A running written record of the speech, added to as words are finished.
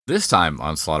This time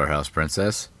on Slaughterhouse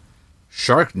Princess,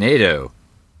 Sharknado.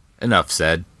 Enough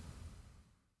said.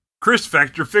 Chris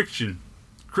Factor Fiction.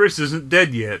 Chris isn't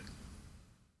dead yet.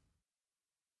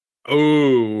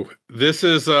 Oh, this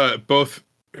is both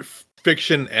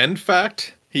fiction and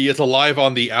fact. He is alive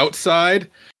on the outside,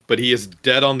 but he is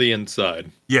dead on the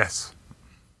inside. Yes.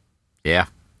 Yeah.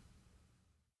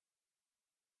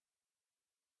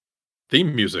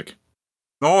 Theme music.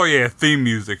 Oh yeah, theme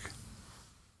music.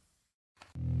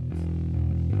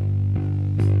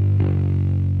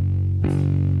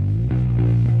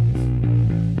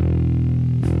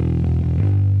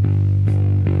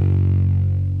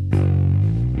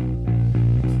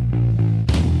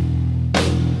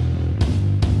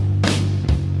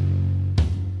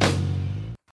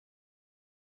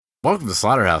 Welcome to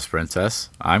Slaughterhouse Princess.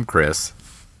 I'm Chris.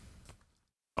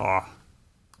 Aw.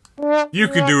 You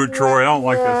can do it, Troy. I don't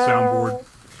like that soundboard.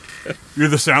 You're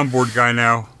the soundboard guy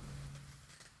now.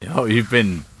 Oh, you've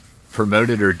been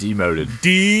promoted or demoted?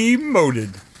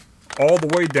 Demoted. All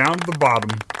the way down to the bottom.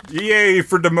 Yay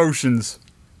for demotions.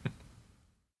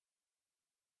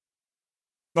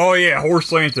 Oh yeah, Horse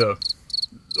Santa.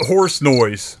 Horse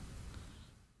noise.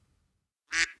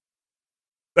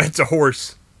 That's a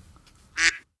horse.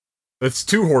 That's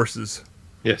two horses.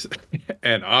 Yes.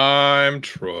 And I'm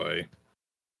Troy.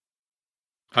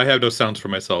 I have no sounds for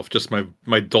myself, just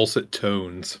my dulcet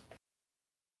tones.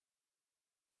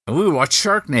 And we watched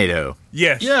Sharknado.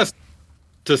 Yes. Yes.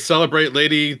 To celebrate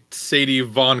Lady Sadie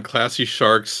Von Classy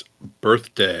Shark's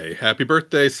birthday. Happy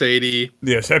birthday, Sadie.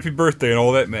 Yes, happy birthday and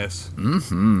all that mess.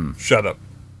 Mm-hmm. Shut up.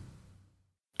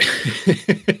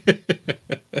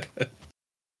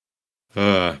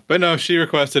 But no, she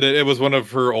requested it. It was one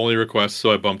of her only requests,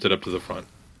 so I bumped it up to the front.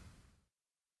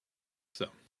 So,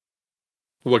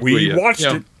 We watched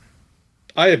it.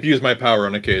 I abuse my power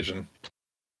on occasion.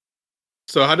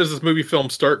 So, how does this movie film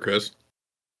start, Chris?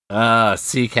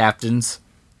 Sea captains.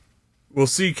 We'll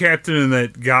see Captain and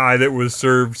that guy that was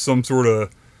served some sort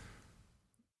of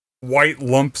white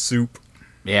lump soup.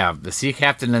 Yeah, the sea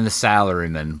captain and the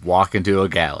salaryman walk into a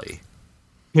galley.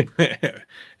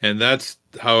 And that's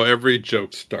how every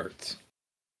joke starts.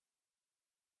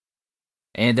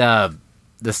 And the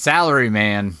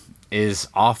salaryman is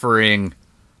offering,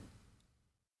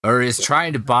 or is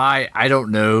trying to buy, I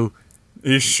don't know,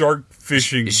 His shark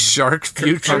fishing shark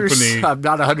futures? company. I'm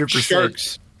not 100%.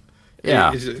 Sharks.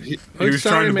 Yeah. He was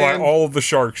trying to buy all of the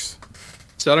sharks.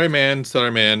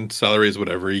 Salaryman, salary is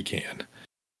whatever he can.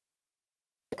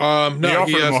 No, He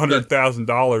offered him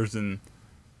 $100,000,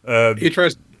 and he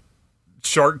tries.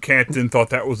 Shark Captain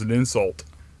thought that was an insult.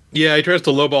 Yeah, he tries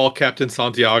to lowball Captain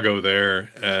Santiago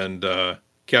there, and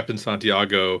Captain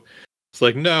Santiago is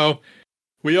like, "No,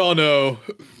 we all know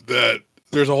that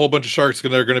there's a whole bunch of sharks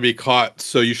that are going to be caught,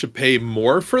 so you should pay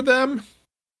more for them,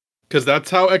 because that's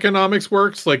how economics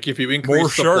works. Like, if you increase More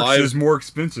supply, sharks is more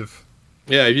expensive.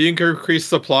 yeah, if you increase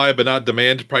supply but not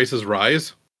demand, prices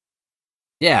rise.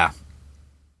 Yeah.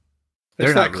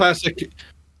 It's that classic.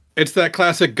 It's that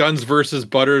classic guns versus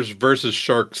butters versus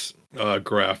sharks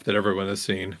graph that everyone has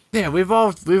seen. Yeah, we've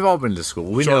all been to school.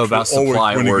 We know about Sharks will always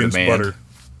supply win or against demand. butter.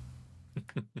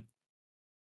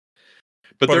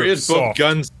 But Butter there is is both soft.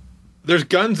 guns. There's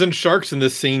guns and sharks in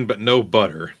this scene, but no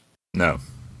butter. No.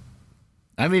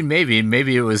 I mean, maybe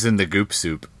it was in the goop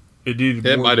soup. It needed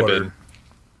It more might have butter.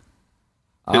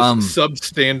 been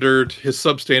his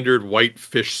substandard white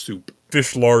fish soup.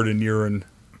 Fish lard and urine.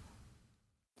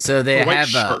 So they White have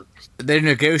sharks. they're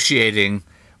negotiating,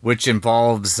 which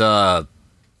involves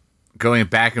going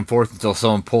back and forth until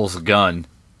someone pulls a gun.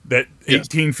 That Yes.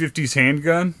 1850s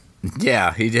handgun?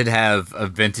 Yeah, he did have a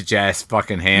vintage ass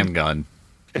fucking handgun.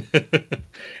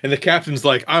 And the captain's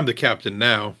like, "I'm the captain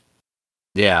now."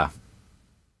 Yeah.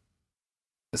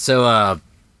 So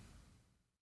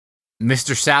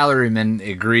Mr. Salaryman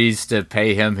agrees to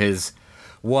pay him his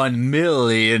 $1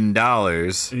 million.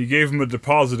 And he gave him a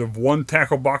deposit of 1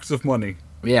 tackle box of money.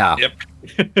 Yeah. Yep.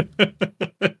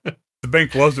 The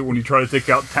bank loves it when you try to take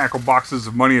out tackle boxes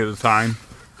of money at a time.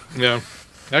 Yeah.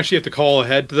 Actually, you have to call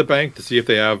ahead to the bank to see if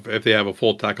they have a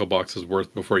full tackle box's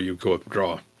worth before you go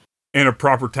withdraw. And a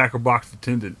proper tackle box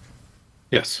attendant.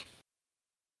 Yes.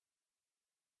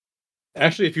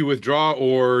 Actually, if you withdraw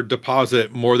or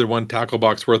deposit more than 1 tackle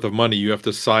box worth of money, you have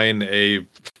to sign a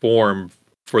form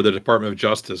for the Department of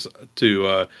Justice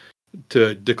to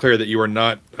declare that you are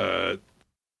not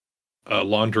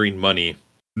laundering money.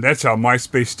 And that's how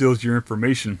MySpace steals your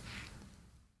information.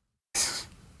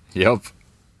 Yep.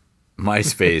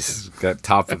 MySpace, that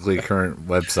topically current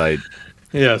website.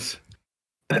 Yes.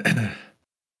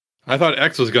 I thought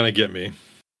X was going to get me.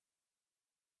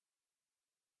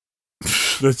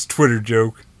 That's Twitter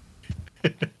joke.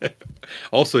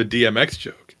 Also a DMX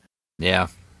joke. Yeah.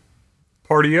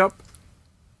 Party up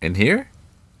In here?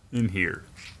 in here.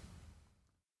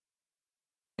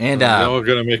 And Y'all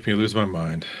gonna make me lose my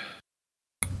mind.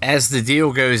 as the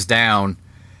deal goes down,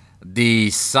 the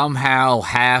somehow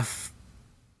half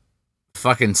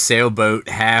fucking sailboat,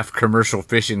 half commercial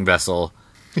fishing vessel.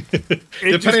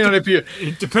 Depending on if you.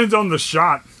 It depends on the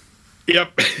shot.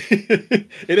 Yep. It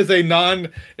is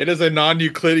a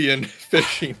non-Euclidean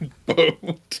fishing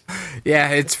boat. Yeah,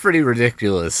 it's pretty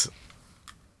ridiculous.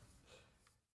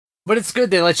 But it's good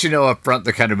they let you know up front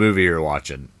the kind of movie you're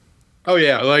watching. Oh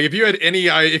yeah, like if you had any,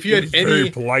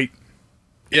 Very polite.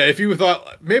 yeah, if you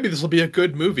thought maybe this will be a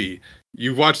good movie,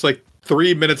 you watch like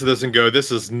 3 minutes of this and go,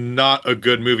 "This is not a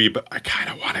good movie," but I kind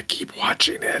of want to keep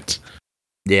watching it.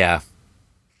 Yeah.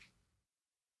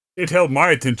 It held my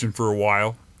attention for a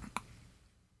while.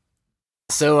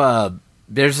 So,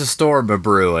 there's a storm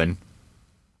a-brewing.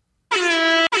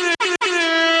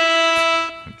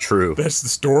 True. That's the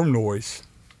storm noise.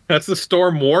 That's the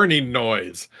storm warning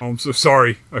noise. Oh, I'm so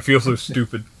sorry. I feel so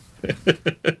stupid.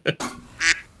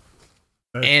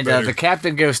 And better. the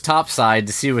captain goes topside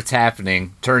to see what's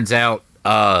happening. Turns out,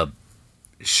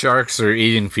 sharks are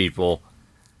eating people.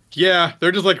 Yeah,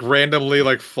 they're just like randomly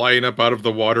like flying up out of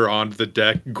the water onto the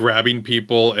deck, grabbing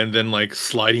people, and then like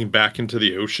sliding back into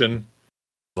the ocean.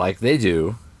 Like they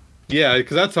do. Yeah,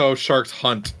 because that's how sharks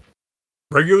hunt.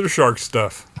 Regular shark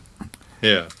stuff.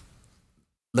 Yeah.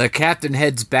 The captain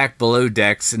heads back below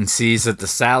decks and sees that the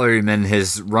salaryman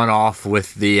has run off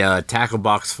with the tackle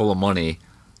box full of money.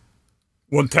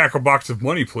 1 tackle box of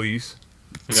money, please.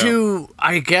 To,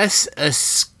 I guess,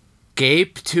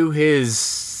 escape to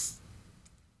his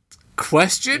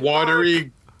question?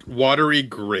 Watery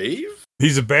grave?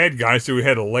 He's a bad guy, so he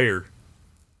had a lair.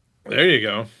 There you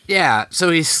go. Yeah,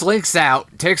 so he slinks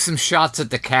out, takes some shots at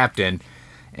the captain,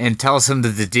 and tells him that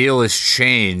the deal has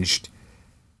changed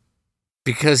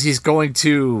because he's going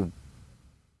to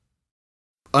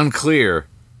unclear.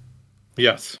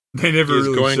 Yes. They never He's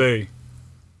really going- say.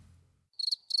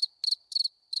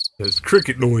 There's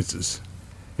cricket noises.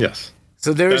 Yes.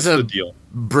 So there's That's a the deal.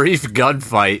 brief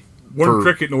gunfight 1 for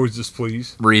cricket noises,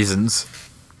 please. reasons.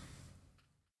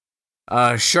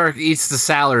 Shark eats the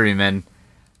salaryman,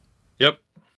 Yep.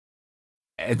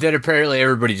 and then apparently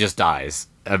everybody just dies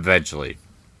eventually.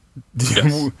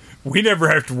 Yes. We never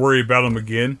have to worry about him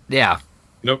again. Yeah.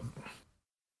 Nope.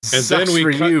 And Sucks then we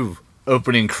for cut- you,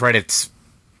 opening credits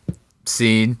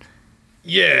scene.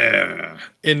 Yeah.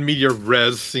 In media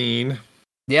res scene.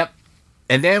 Yep.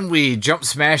 And then we jump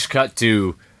smash cut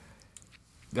to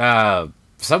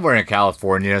somewhere in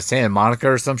California, Santa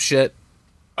Monica or some shit.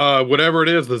 Whatever it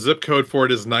is, the zip code for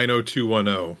it is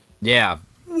 90210. Yeah.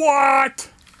 What?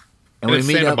 And And we it's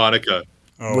meet Santa up Monica.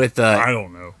 Oh, with I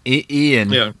don't know.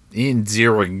 Ian. Yeah. Ian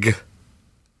Ziering.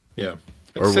 Yeah.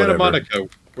 Or It's Santa whatever. Monica,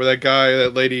 where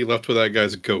that lady left with that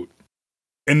guy's goat.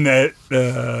 And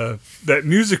that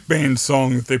music band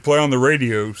song that they play on the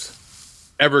radios.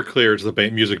 Everclear is the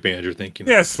music band you're thinking.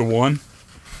 Yeah, that's the one.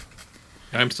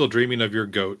 I'm still dreaming of your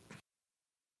goat.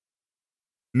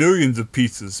 Millions of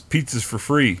pizzas. Pizzas for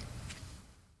free.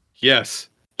 Yes.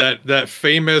 That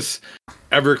famous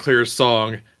Everclear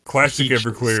song. Classic Peaches.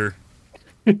 Everclear.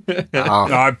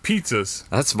 Oh, Pizzas.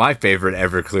 that's my favorite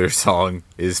Everclear song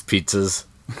is Pizzas.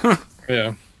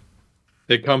 Yeah.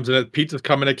 Pizzas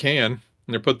come in a can, and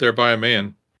they're put there by a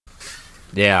man.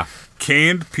 Yeah.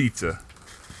 Canned pizza.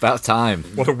 About time.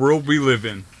 What a world we live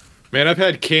in. Man, I've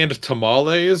had canned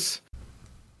tamales.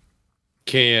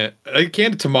 Canned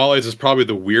tamales is probably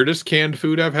the weirdest canned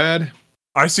food I've had.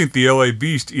 I seen the LA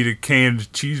Beast eat a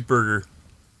canned cheeseburger.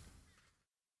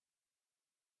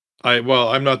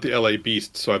 I'm not the LA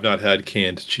Beast, so I've not had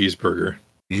canned cheeseburger.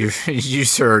 You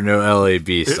sir are no LA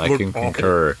Beast. It I looked can awful.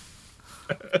 concur.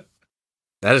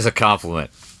 That is a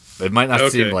compliment. It might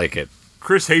not seem Okay. like it.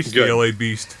 Chris hates Good. the LA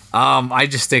Beast. I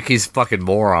just think he's a fucking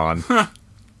moron. Yeah,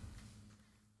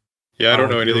 I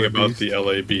don't Oh, know anything LA about Beast. the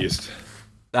LA Beast.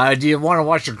 Do you want to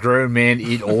watch a grown man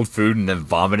eat old food and then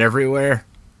vomit everywhere?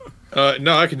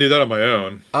 No, I can do that on my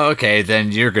own. Okay,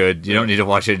 then you're good. You don't need to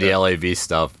watch any of the LA Beast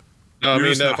stuff. No, I You're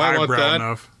mean, just not if I want highbrow that,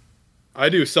 enough. I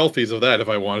do selfies of that if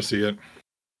I want to see it.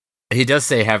 He does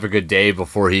say have a good day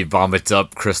before he vomits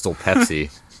up Crystal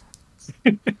Pepsi.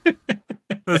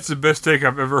 That's the best take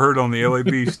I've ever heard on the LA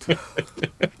Beast.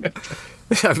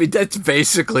 I mean, that's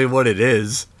basically what it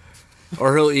is.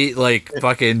 Or he'll eat like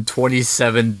fucking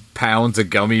 27 pounds of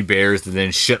gummy bears and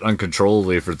then shit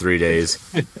uncontrollably for 3 days.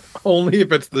 Only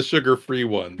if it's the sugar-free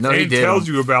one. No, he And did. tells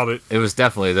you about it. It was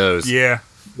definitely those. Yeah.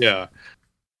 Yeah.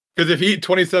 Because if you eat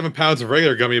 27 pounds of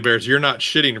regular gummy bears, you're not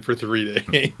shitting for 3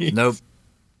 days. Nope.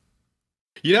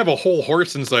 You'd have a whole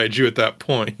horse inside you at that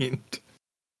point.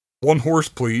 One horse,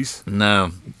 please.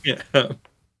 No. Yeah.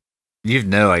 You'd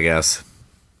know, I guess.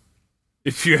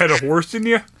 If you had a horse in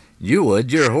you? You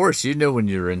would. You're a horse. You know when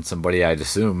you're in somebody, I'd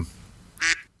assume.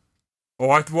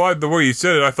 Oh, the way you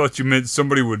said it, I thought you meant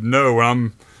somebody would know.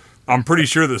 And I'm pretty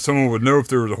sure that someone would know if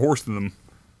there was a horse in them.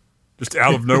 Just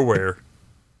out of nowhere.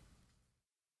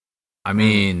 I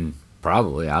mean,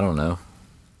 probably. I don't know.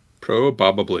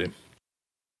 Probably.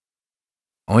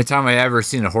 Only time I ever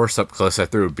seen a horse up close, I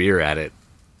threw a beer at it.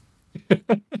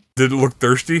 Did it look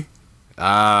thirsty?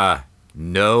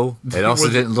 No. It also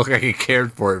didn't look like it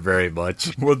cared for it very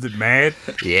much. Was it mad?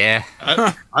 Yeah.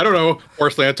 I don't know,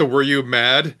 Horse Lanta, were you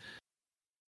mad?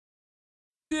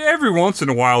 Yeah, every once in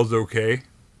a while is okay.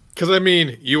 Because, I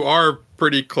mean, you are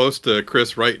pretty close to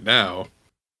Chris right now.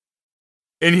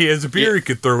 And he has a beer he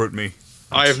could throw at me.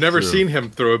 I have never true. seen him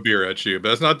throw a beer at you, but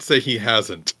that's not to say he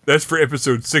hasn't. That's for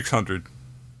episode 600.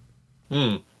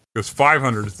 Because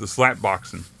 500 is the slap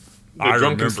boxing. The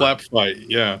drunken slap fight,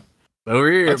 yeah. But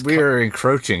we are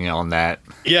encroaching on that.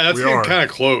 Yeah, that's We getting are. kind of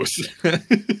close.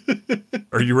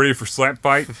 Are you ready for slap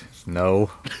fight? No.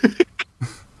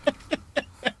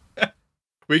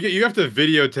 You have to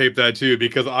videotape that too,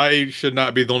 because I should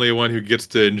not be the only one who gets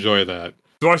to enjoy that.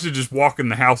 So I should just walk in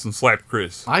the house and slap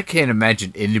Chris. I can't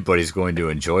imagine anybody's going to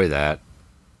enjoy that.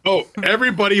 Oh,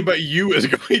 everybody but you is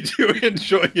going to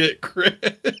enjoy it, Chris.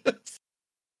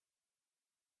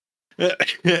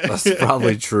 That's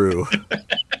probably true.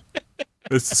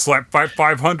 It's the slap fight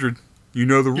 500. You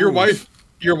know the rules.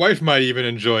 Your wife might even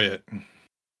enjoy it.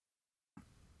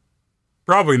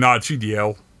 Probably not. She'd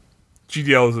yell. She'd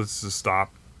yell to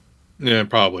stop. Yeah,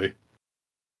 probably.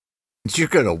 You're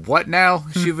gonna what now?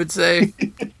 She would say.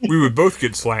 We would both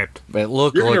get slapped. But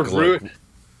look, You're gonna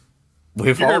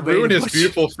ruin his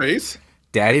beautiful face.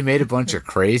 Daddy made a bunch of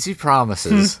crazy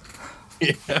promises.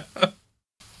 Yeah.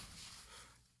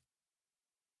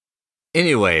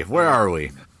 Anyway, where are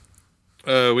we?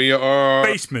 We are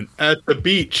Basement. at the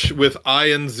beach with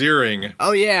Ian Ziering.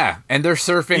 Oh yeah, and they're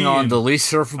surfing on the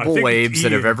least I surfable think it's waves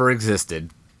that have Ian. ever existed.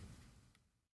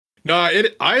 No,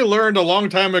 I learned a long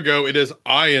time ago it is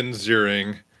Ian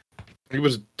Ziering. He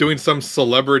was doing some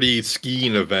celebrity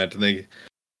skiing event,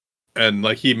 and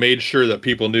he made sure that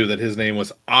people knew that his name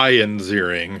was Ian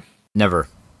Ziering. Never.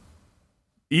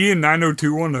 Ian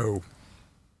 90210.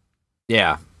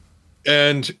 Yeah.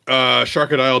 And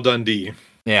Sharknado Dundee.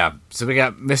 Yeah. So we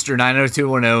got Mr.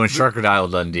 90210 and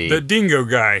Sharknado Dundee. The dingo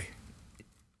guy.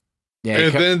 Yeah.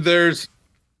 And then there's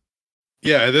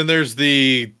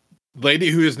the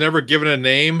lady who is never given a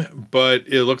name, but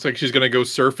it looks like she's gonna go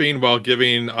surfing while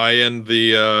giving Ian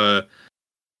a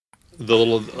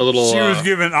little. She was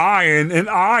given iron and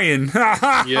iron.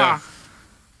 Yeah.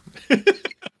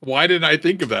 Why didn't I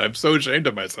think of that? I'm so ashamed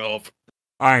of myself.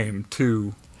 I am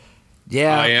too.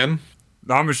 Yeah. Ian.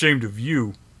 I'm ashamed of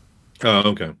you. Oh,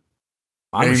 okay.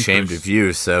 I'm Name ashamed Chris. of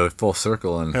you, so full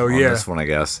circle on Hell yeah. this one, I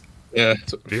guess. Yeah.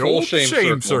 The Full old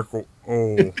shame circle.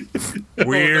 Oh,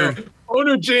 weird. Oh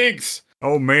no, Jinx.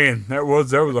 Oh man, that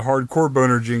was a hardcore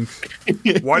boner, Jinx.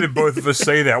 Why did both of us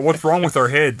say that? What's wrong with our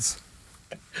heads?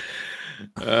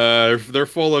 They're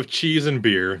full of cheese and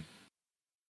beer.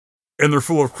 And they're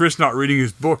full of Chris not reading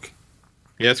his book.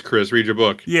 Yes, Chris, read your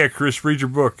book. Yeah, Chris, read your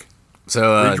book.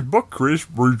 So, Read your book, Chris.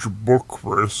 Read your book,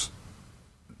 Chris.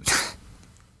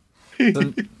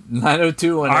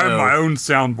 90210 I have my own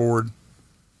soundboard.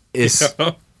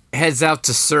 heads out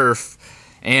to surf,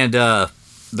 and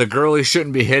the girl he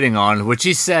shouldn't be hitting on, which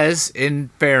he says, in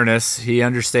fairness, he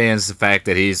understands the fact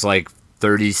that he's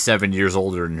 37 years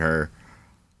older than her.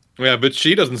 Yeah, but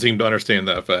she doesn't seem to understand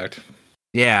that fact.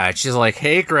 Yeah, she's like,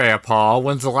 "Hey, Grandpa,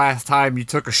 when's the last time you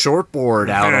took a shortboard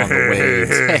out on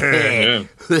the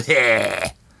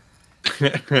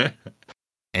waves?"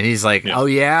 And he's like, "Oh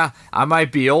yeah, I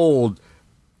might be old,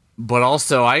 but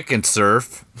also I can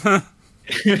surf."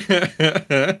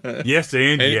 Yes,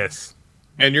 and yes.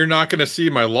 And you're not going to see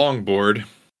my longboard.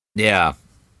 Yeah,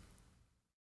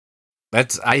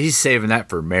 he's saving that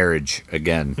for marriage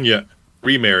again. Yeah,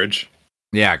 remarriage.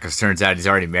 Yeah, because turns out he's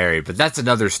already married, but that's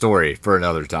another story for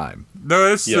another time. No,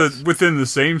 that's Yes. within the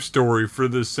same story for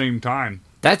the same time.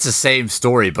 That's the same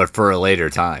story, but for a later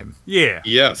time. Yeah.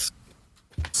 Yes.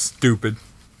 Stupid.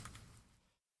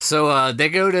 So they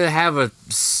go to have a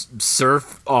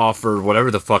surf off or whatever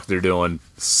the fuck they're doing.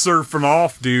 Surfing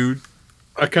off, dude.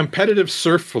 A competitive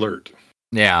surf flirt.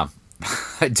 Yeah,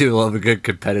 I do love a good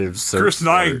competitive surf. Chris and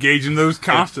I flirt. engage in those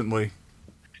constantly.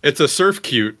 It's a surf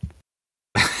cute.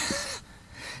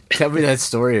 Tell me that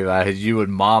story about how you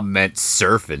and Mom meant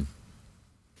surfing.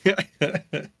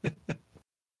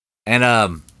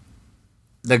 And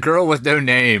the girl with no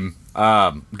name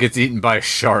gets eaten by a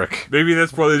shark. Maybe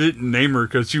that's why they didn't name her,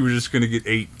 because she was just going to get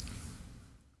ate.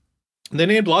 They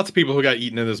named lots of people who got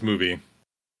eaten in this movie.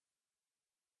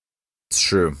 It's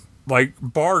true. Like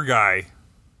Bar Guy.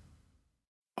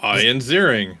 Ian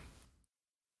Ziering.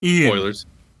 Ian. Spoilers.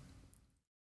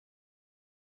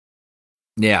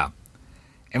 Yeah.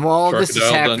 And while all this is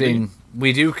Sharknado happening, Dundee.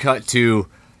 we do cut to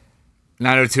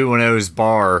 90210's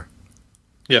bar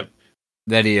Yep.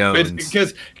 that he owns.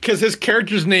 Because his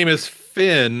character's name is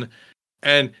Finn,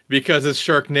 and because it's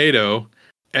Sharknado,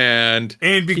 and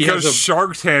because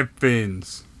sharks have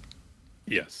fins.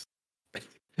 Yes.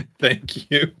 Thank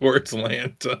you,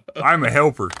 Wortslanta. I'm a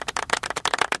helper.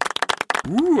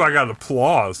 Ooh, I got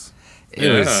applause. It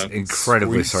was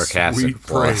incredibly sarcastic. Sweet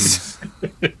praise.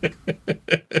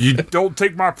 You don't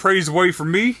take my praise away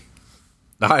from me.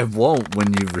 I won't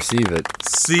when you receive it.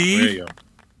 See? There you go.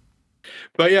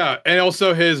 But yeah, and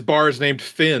also his bar is named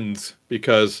Finn's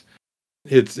because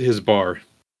it's his bar.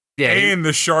 Yeah, And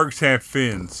the sharks have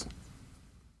fins.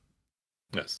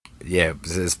 Yes. yeah,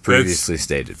 as previously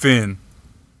stated. Fin.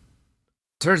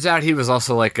 Turns out he was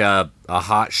also like a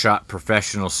hot shot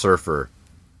professional surfer.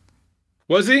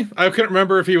 Was he? I couldn't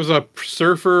remember if he was a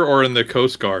surfer or in the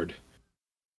Coast Guard.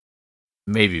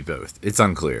 Maybe both. It's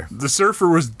unclear. The surfer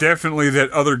was definitely that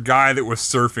other guy that was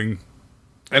surfing.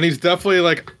 And he's definitely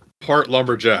like part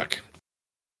lumberjack.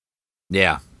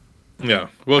 Yeah, Yeah,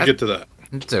 we'll get to that.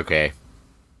 it's okay.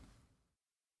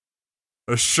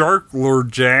 A shark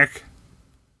lord Jack.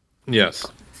 Yes.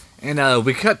 And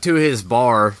we cut to his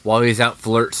bar while he's out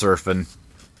flirt surfing,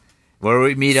 where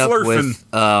we meet up with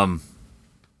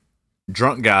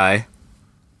drunk guy.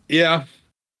 Yeah.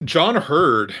 John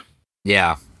Hurd.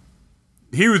 Yeah,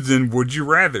 He was in Would You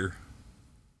Rather.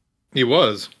 He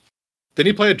was. Didn't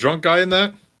he play a drunk guy in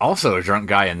that? also a drunk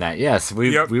guy in that. Yes,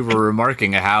 we were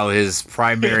remarking how his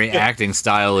primary acting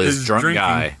style is drunk drinking.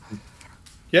 guy.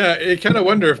 Yeah, I kind of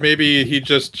wonder if maybe he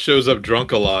just shows up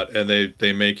drunk a lot and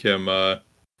they make him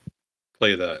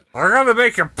play that. I gotta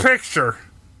make a picture.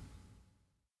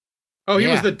 Oh, he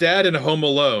Yeah. was the dad in Home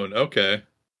Alone. Okay.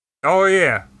 Oh,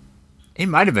 yeah. He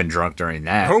might have been drunk during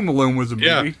that. Home Alone was a movie.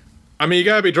 Yeah. I mean, you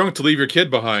gotta be drunk to leave your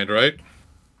kid behind, right?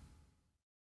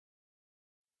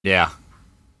 Yeah.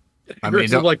 I mean,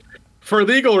 Versus, like, for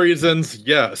legal reasons,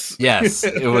 yes. yes,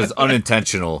 it was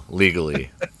unintentional legally.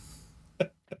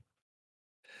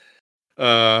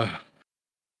 But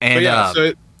And yeah,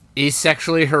 so he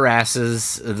sexually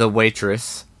harasses the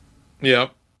waitress. yeah.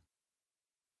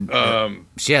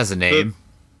 She has a name,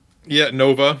 Yeah,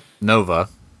 Nova. Nova.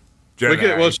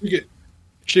 Jedi.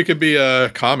 She could be a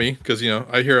commie because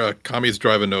I hear a commie's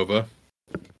drive a Nova.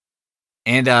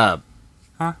 And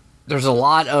there's a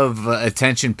lot of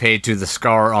attention paid to the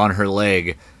scar on her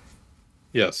leg.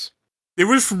 Yes. It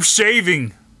was from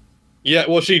shaving. Yeah.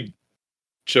 Well, she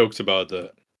jokes about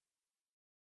that.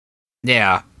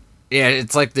 Yeah. Yeah,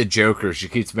 it's like the Joker. She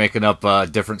keeps making up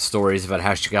different stories about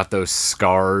how she got those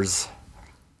scars.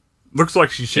 Looks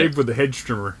like she shaved with a hedge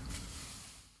trimmer.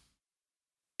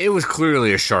 It was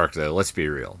clearly a shark, though. Let's be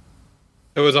real.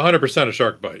 It was 100% a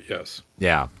shark bite. Yes.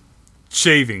 Yeah.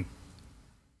 Shaving.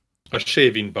 A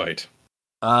shaving bite.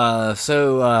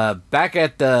 So back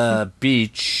at the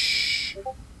beach,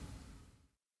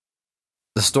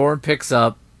 the storm picks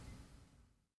up.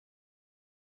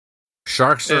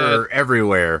 Sharks are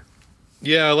everywhere.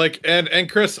 Yeah, and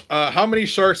Chris, how many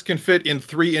sharks can fit in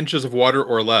 3 inches of water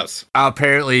or less?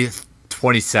 Apparently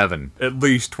 27. At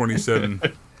least 27.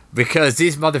 Because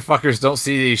these motherfuckers don't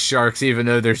see these sharks, even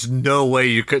though there's no way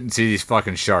you couldn't see these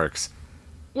fucking sharks.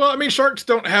 Well, I mean, sharks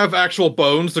don't have actual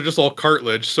bones; they're just all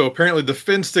cartilage. So apparently, the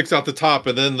fin sticks out the top,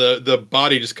 and then the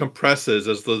body just compresses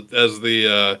as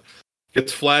the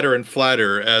gets flatter and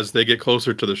flatter as they get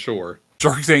closer to the shore.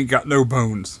 Sharks ain't got no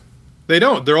bones. They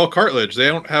don't. They're all cartilage. They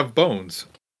don't have bones.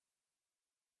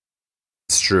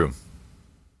 It's true.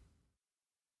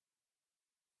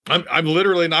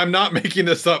 I'm not making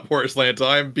this up, Horace Lanta.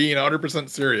 I'm being 100%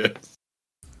 serious.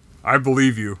 I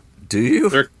believe you. Do you?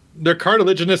 They're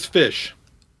cartilaginous fish.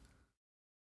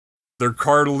 They're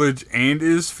cartilage and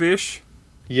is fish?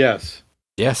 Yes.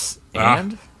 Yes.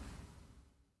 And?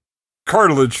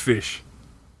 Cartilage fish.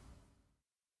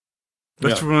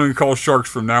 That's Yeah. what I'm going to call sharks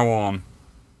from now on.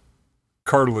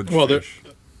 Cartilage fish.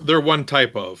 They're one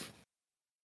type of.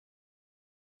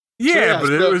 Yeah, So,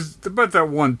 but it was about that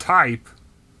one type.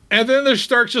 And then the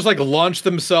sharks just launch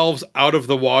themselves out of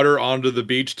the water onto the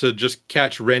beach to just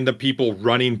catch random people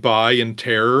running by in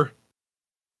terror.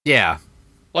 Yeah.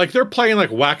 They're playing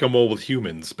whack-a-mole with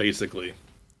humans, basically.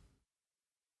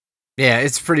 Yeah,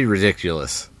 it's pretty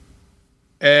ridiculous.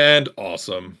 And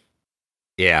awesome.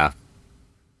 Yeah.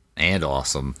 And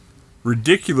awesome.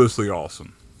 Ridiculously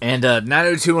awesome. And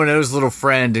 90210's little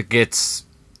friend gets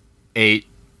ate.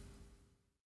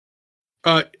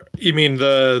 You mean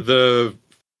the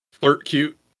flirt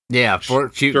cute? Yeah,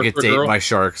 flirt cute gets ate by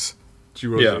sharks. She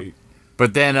was 8.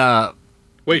 But then,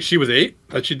 wait, she was 8?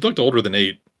 She looked older than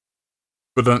 8.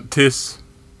 But Tiss,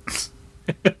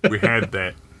 we had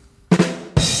that.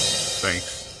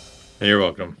 Thanks. You're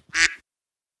welcome.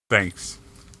 Thanks.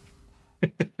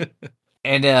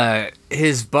 And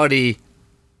his buddy,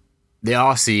 the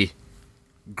Aussie,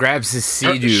 grabs his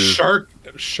sea-doo.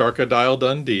 Sharkadile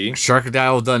Dundee.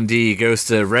 Sharkadile Dundee goes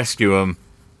to rescue him.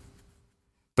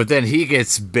 But then he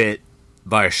gets bit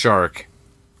by a shark.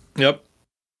 Yep.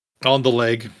 On the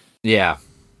leg. Yeah.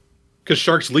 Because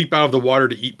sharks leap out of the water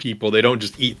to eat people. They don't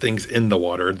just eat things in the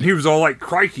water. He was all like,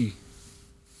 crikey.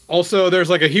 Also, there's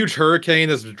like a huge hurricane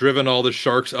that's driven all the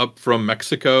sharks up from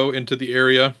Mexico into the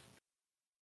area.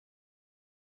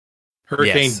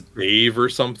 Hurricane Dave or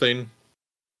something.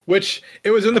 Which,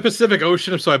 it was in the Pacific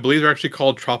Ocean, so I believe they're actually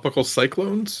called tropical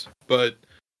cyclones. But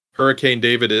Hurricane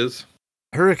Dave it is.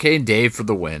 Hurricane Dave for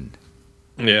the win.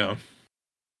 Yeah.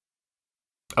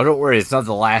 Oh, don't worry. It's not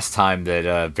the last time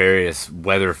that various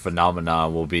weather phenomena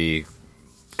will be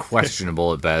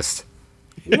questionable at best.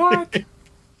 What?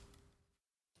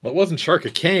 Well, it wasn't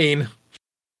Sharkacane.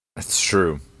 That's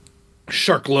true.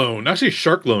 Sharklone. Actually,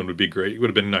 Sharklone would be great. It would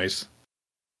have been nice.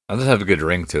 That does have a good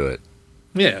ring to it.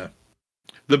 Yeah.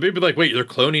 The people like, wait, they're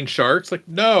cloning sharks? Like,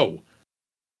 no.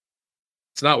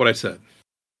 It's not what I said.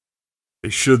 They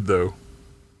should, though.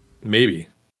 Maybe.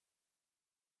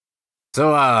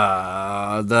 So,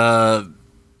 the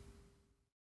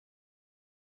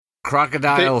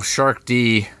Crocodile Shark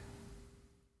D.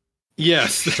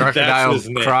 Yes.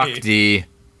 Sharkadile Croc D.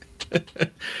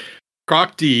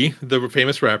 Croc D, the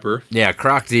famous rapper. Yeah,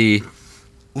 Croc D.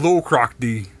 Lil Croc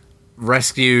D.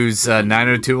 Rescues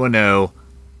 90210,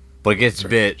 but gets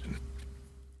bit.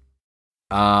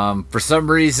 For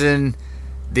some reason,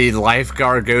 the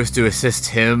lifeguard goes to assist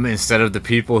him instead of the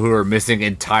people who are missing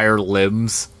entire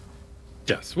limbs.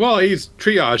 Yes. Well, he's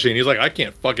triaging. He's like, I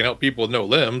can't fucking help people with no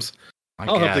limbs.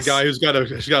 I'll help the guy who's got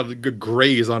a good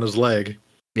graze on his leg.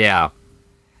 Yeah.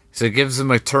 So he gives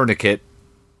him a tourniquet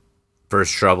for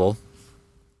his trouble.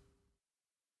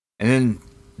 And then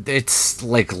it's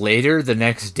like later the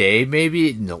next day,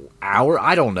 maybe an hour.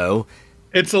 I don't know.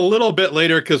 It's a little bit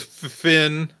later because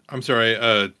Ian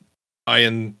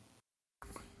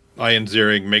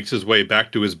Ziering makes his way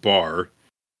back to his bar.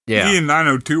 Yeah. He in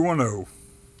 90210.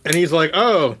 And he's like,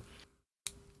 oh,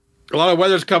 a lot of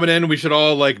weather's coming in. We should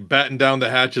all like batten down the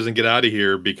hatches and get out of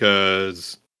here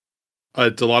because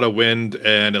it's a lot of wind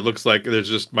and it looks like there's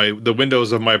just the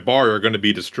windows of my bar are going to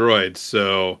be destroyed.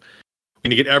 So we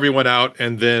need to get everyone out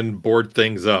and then board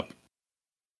things up.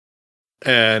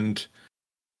 And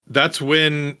that's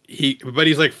when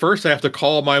he's like, first I have to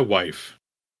call my wife.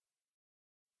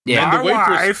 Yeah,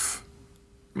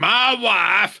 My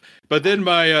wife. But then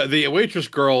the waitress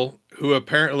girl, who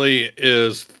apparently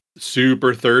is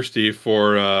super thirsty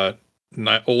for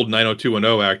old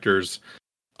 90210 actors,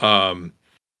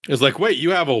 is like, wait,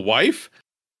 you have a wife?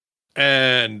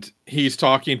 And he's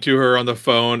talking to her on the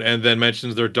phone and then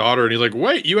mentions their daughter. And he's like,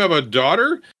 wait, you have a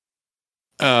daughter?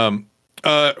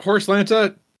 Horse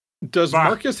Lanta, does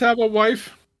Marcus have a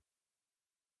wife?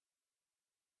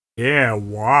 Yeah,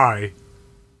 why?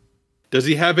 Does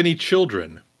he have any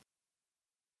children?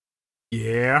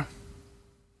 Yeah.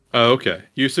 Oh, okay.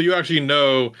 So you actually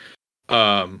know,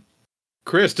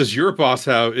 Chris, is your boss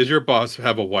have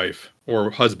a wife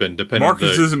or husband, depending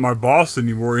Marcus isn't my boss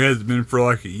anymore. He hasn't been for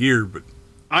like a year, but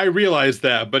I realized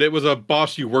that, but it was a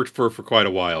boss you worked for quite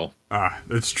a while.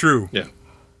 That's true. Yeah.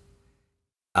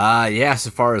 Yeah,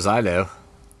 so far as I know.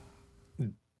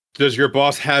 Does your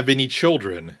boss have any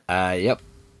children? Yep.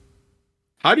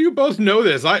 How do you both know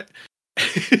this?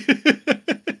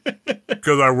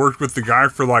 Because I worked with the guy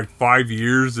for like 5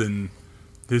 years, and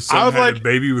his son had a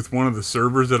baby with one of the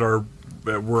servers at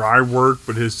where I work,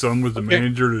 but his son was the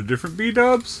manager at a different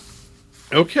B-dubs.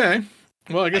 Okay.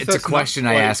 Well, I guess it's that's a question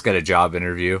I ask at a job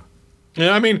interview.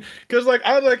 Yeah, I mean, because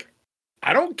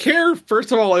I don't care,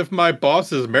 first of all, if my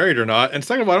boss is married or not, and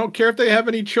second of all, I don't care if they have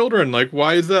any children. Like,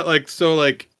 why is that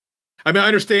I mean, I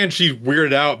understand she's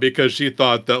weirded out because she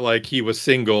thought that he was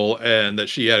single and that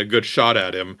she had a good shot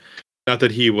at him. Not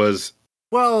that he was.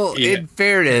 Well, in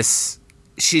fairness,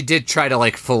 she did try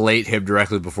to fillet him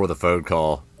directly before the phone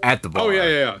call at the bar. Oh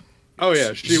yeah. Oh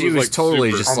yeah. She was totally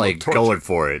just going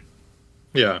for it.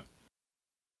 Yeah.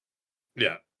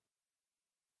 Yeah.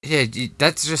 Yeah,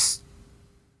 that's just.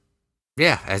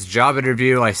 Yeah, as a job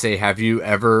interview, I say, have you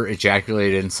ever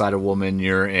ejaculated inside a woman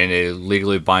you're in a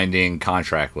legally binding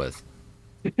contract with?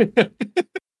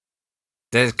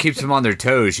 That keeps them on their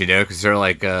toes, because they're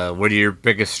like, what are your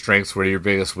biggest strengths? What are your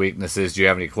biggest weaknesses? Do you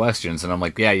have any questions? And I'm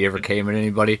like, yeah, you ever came at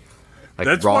anybody? Like,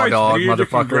 that's raw why it's dog, weird to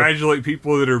motherfucker. congratulate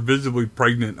people that are visibly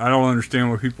pregnant. I don't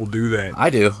understand why people do that. I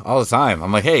do, all the time.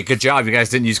 I'm like, hey, good job. You guys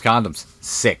didn't use condoms.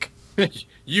 Sick.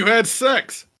 You had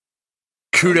sex.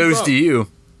 Kudos to you.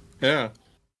 Yeah.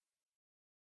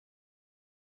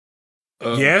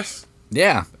 Yes?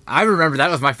 Yeah, I remember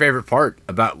that was my favorite part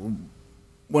about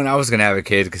when I was going to have a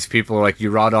kid, because people are like,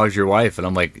 you raw dogged your wife. And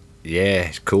I'm like,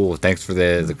 yeah, cool. Thanks for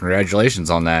the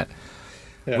congratulations on that.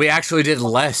 Yeah. We actually did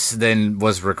less than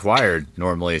was required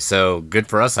normally, so good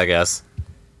for us, I guess.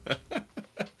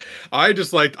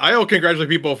 I'll congratulate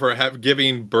people for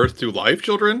giving birth to live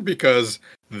children, because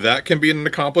that can be an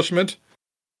accomplishment.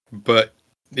 But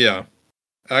yeah,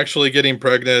 actually getting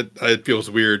pregnant, it feels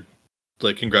weird,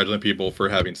 like congratulating people for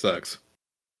having sex.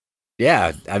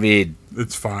 Yeah, I mean,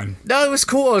 it's fine. No, it was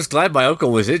cool. I was glad my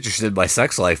uncle was interested in my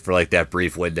sex life for like that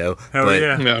brief window. Hell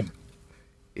yeah.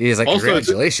 He's like, also,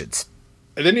 congratulations.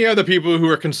 And then you have the people who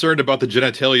are concerned about the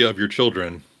genitalia of your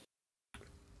children.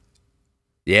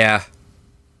 Yeah.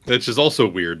 Which is also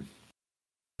weird.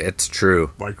 It's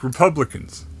true. Like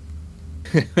Republicans.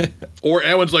 Or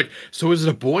everyone's like, so is it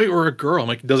a boy or a girl? I'm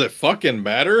like, does it fucking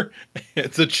matter?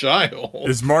 It's a child.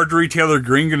 Is Marjorie Taylor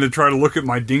Greene going to try to look at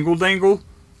my dingle dangle?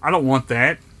 I don't want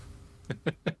that.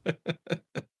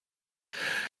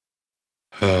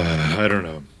 I don't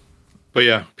know. But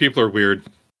yeah, people are weird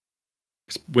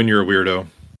when you're a weirdo.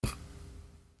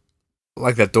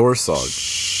 Like that Doors song.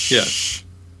 Yeah.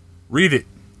 Read it.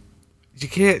 You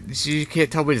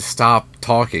can't tell me to stop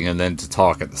talking and then to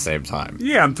talk at the same time.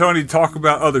 Yeah, I'm telling you to talk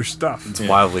about other stuff. It's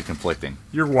wildly conflicting.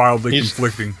 You're wildly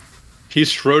conflicting.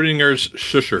 He's Schrodinger's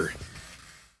shusher.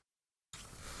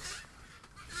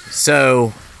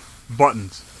 So...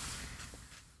 Buttons.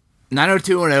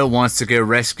 90210 wants to go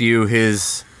rescue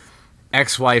his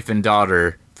ex-wife and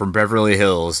daughter from Beverly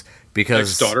Hills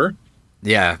because... Ex-daughter?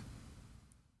 Yeah.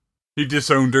 He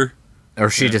disowned her. Or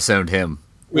she disowned him.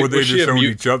 Or they disowned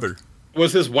each other.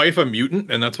 Was his wife a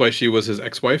mutant, and that's why she was his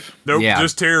ex-wife? Nope,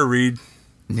 just Tara Reid.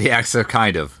 Yeah, so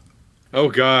kind of. Oh,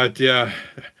 God, yeah.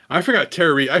 I forgot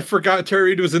Tara Reid. I forgot Tara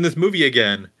Reid was in this movie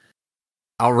again.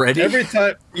 Already? Every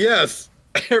time, yes.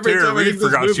 Every Tara time Reid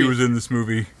forgot she was in this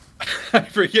movie. I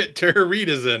forget Tara Reid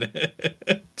is in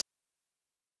it.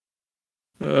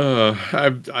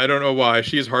 I don't know why.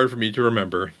 She's hard for me to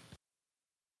remember.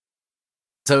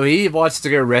 So he wants to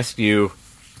go rescue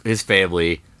his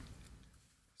family.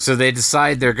 So they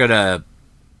decide they're going to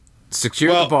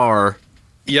secure the bar.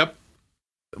 Yep.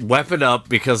 Weapon up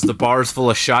because the bar's full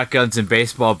of shotguns and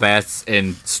baseball bats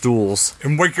and stools.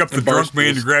 And wake up the drunk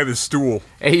man to grab his stool.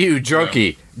 Hey, you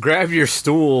drunkie, grab your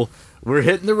stool. We're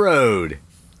hitting the road.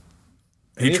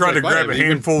 He tried to grab a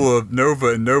handful of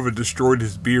Nova, and Nova destroyed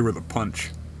his beer with a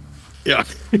punch. Yeah.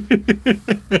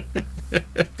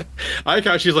 I like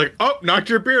how she's like, oh, knocked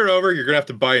your beer over. You're going to have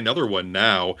to buy another one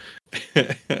now.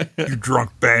 You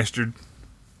drunk bastard.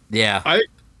 Yeah.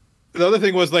 The other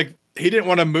thing was, like, he didn't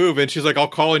want to move, and she's like, I'll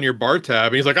call in your bar tab.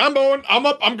 And he's like, I'm going. I'm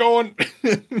up. I'm going.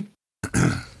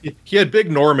 He had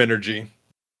big Norm energy.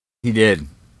 He did.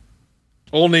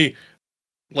 Only,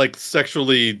 like,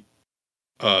 sexually,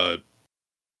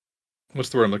 what's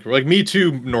the word I'm looking for? Like, Me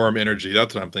Too Norm energy.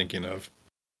 That's what I'm thinking of.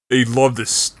 He loved the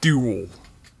stool.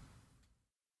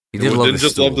 He did love the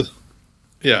stool.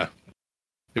 Yeah.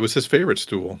 It was his favorite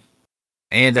stool.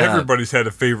 And everybody's had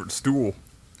a favorite stool.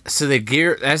 So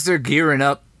as they're gearing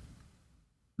up,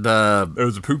 it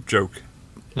was a poop joke.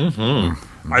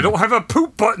 Mm-hmm. I don't have a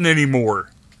poop button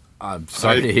anymore. I'm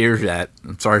sorry to hear that.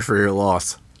 I'm sorry for your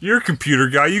loss. You're a computer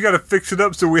guy. You got to fix it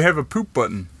up so we have a poop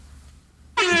button.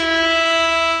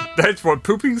 That's what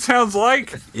pooping sounds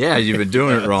like? Yeah, you've been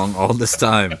doing it wrong all this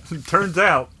time. Turns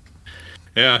out.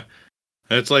 Yeah.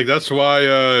 It's like, that's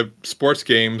why sports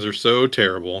games are so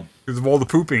terrible. Because of all the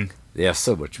pooping. Yeah,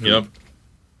 so much poop.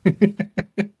 Yep.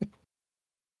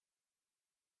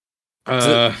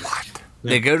 What?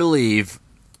 They go to leave,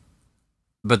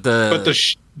 but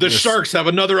the sharks have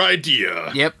another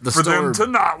idea. Yep, for them to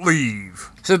not leave.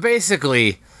 So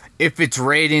basically, if it's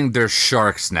raining, there's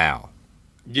sharks now.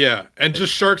 Yeah, and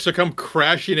just sharks to come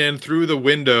crashing in through the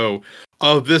window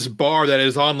of this bar that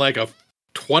is on like a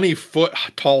 20-foot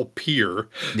tall pier.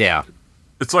 Yeah.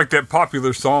 It's like that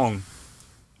popular song,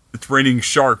 It's Raining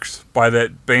Sharks, by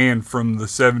that band from the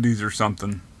 70s or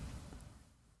something.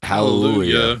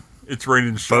 Hallelujah. It's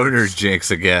raining sharks. Boner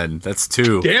jinx again. That's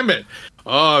 2. Damn it.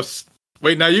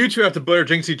 Wait, now you two have to Blair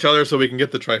jinx each other so we can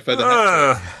get the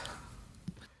trifecta.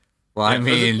 Well, I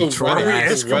mean, are we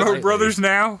Eskimo brothers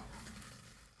now?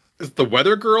 Is the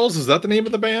Weather Girls? Is that the name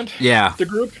of the band? Yeah. The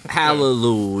group?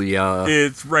 Hallelujah.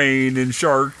 It's raining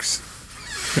sharks.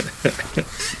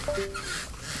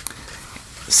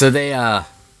 So they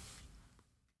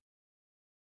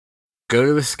go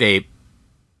to escape.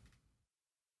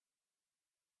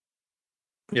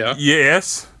 Yeah.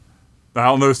 Yes. I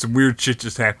don't know, some weird shit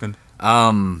just happened.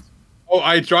 Oh,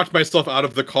 I dropped myself out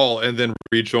of the call and then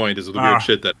rejoined is the weird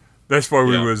shit that... That's why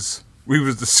we was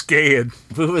the scared.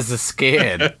 Who was the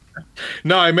scared?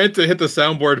 No, I meant to hit the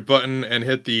soundboard button and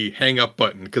hit the hang up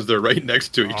button because they're right next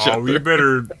to each other. Oh, you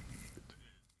better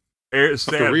have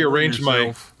to rearrange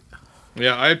my...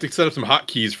 Yeah, I have to set up some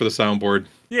hotkeys for the soundboard.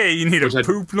 Yeah, you need a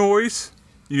poop noise.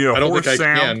 You need a horse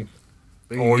sound.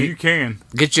 Oh, you can.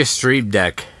 Get your Stream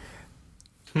Deck.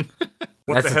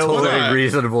 What That's the hell a totally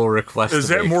reasonable request. Is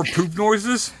that more poop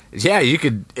noises? Yeah, you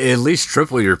could at least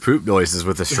triple your poop noises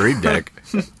with a Stream Deck.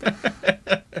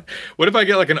 What if I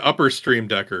get like an upper Stream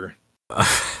Decker? I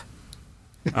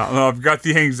don't know. I've got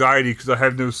the anxiety because I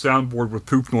have no soundboard with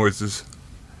poop noises.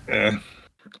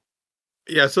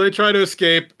 Yeah, so they try to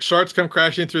escape. Sharks come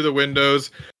crashing through the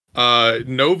windows.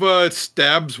 Nova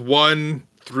stabs one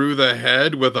through the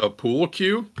head with a pool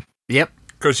cue. Yep.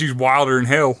 Because she's wilder than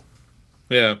hell.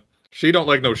 Yeah. She don't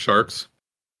like no sharks.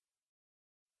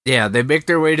 Yeah, they make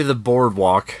their way to the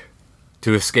boardwalk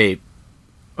to escape.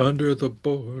 Under the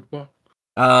boardwalk.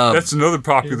 That's another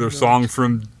popular song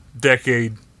from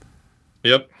Decade.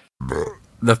 Yep.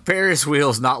 The Ferris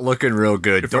wheel's not looking real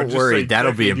good. Don't worry,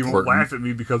 that'll be important. You won't laugh at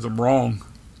me because I'm wrong.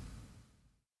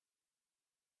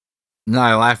 No,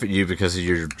 I laugh at you because of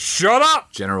your... Shut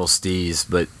up! General Steez,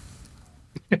 but...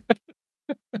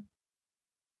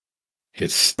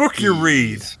 His book your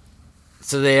read.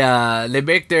 So they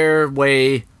make their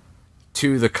way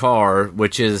to the car,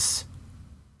 which is...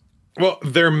 Well,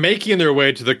 they're making their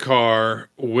way to the car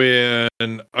when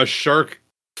a shark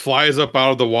flies up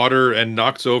out of the water and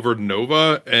knocks over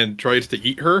Nova and tries to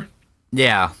eat her.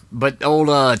 Yeah, but old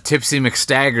Tipsy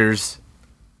McStaggers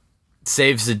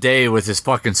saves the day with his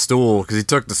fucking stool, because he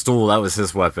took the stool, that was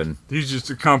his weapon. He's just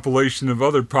a compilation of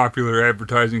other popular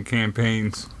advertising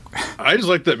campaigns. I just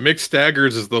like that Mick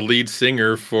Staggers is the lead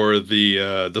singer for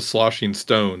the Sloshing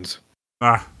Stones.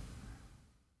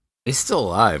 He's still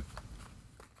alive.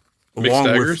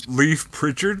 Along with Leif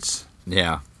Pritchards?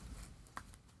 Yeah.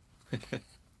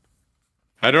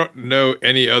 I don't know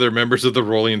any other members of the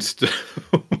Rolling Stones.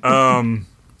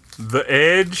 The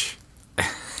Edge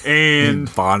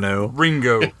and Bono,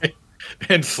 Ringo,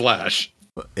 and Slash.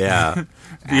 Yeah.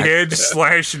 The Edge,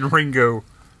 Slash, and Ringo.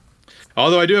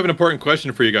 Although I do have an important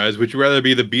question for you guys. Would you rather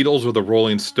be the Beatles or the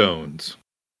Rolling Stones?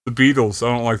 The Beatles.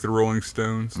 I don't like the Rolling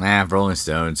Stones. Nah, Rolling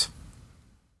Stones.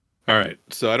 All right.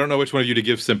 So I don't know which one of you to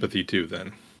give sympathy to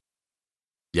then.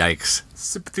 Yikes.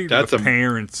 Sympathy to the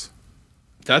parents.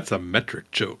 That's a metric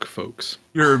joke, folks.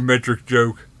 You're a metric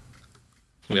joke.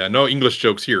 Yeah, no English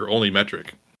jokes here, only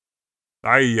metric.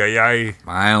 Aye.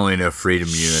 I only know freedom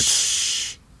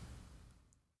units.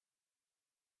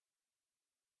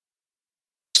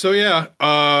 So yeah,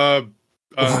 why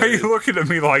are you looking at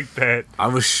me like that? I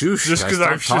was shushed. Just because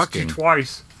I've shushed you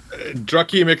twice.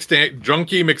 Drunky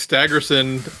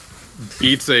McStaggerson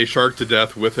beats a shark to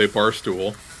death with a bar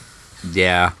stool.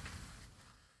 Yeah.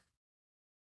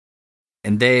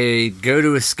 And they go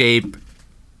to escape.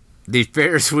 The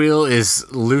Ferris wheel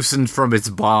is loosened from its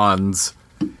bonds.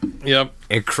 Yep.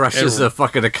 It crushes a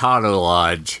fucking Econo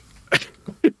Lodge.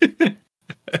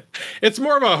 It's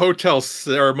more of a hotel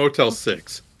or Motel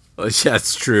 6. Yeah,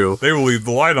 that's true. They will leave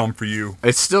the light on for you.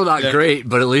 It's still not great,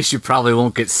 but at least you probably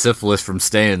won't get syphilis from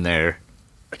staying there.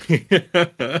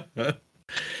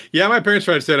 Yeah, my parents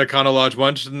tried to stay at Econo Lodge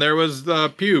once, and there was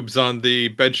pubes on the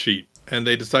bedsheet, and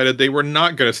they decided they were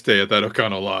not going to stay at that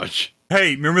Econo Lodge.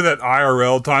 Hey, remember that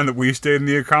IRL time that we stayed in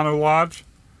the Econo Lodge?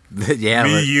 Yeah.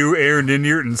 Me, you, Aaron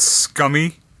Inyart, and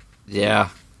Scummy? Yeah.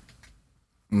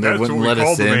 And that's what we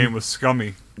called the man, was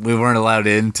Scummy. We weren't allowed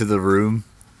into the room.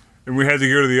 And we had to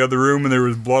go to the other room, and there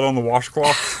was blood on the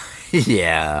washcloth.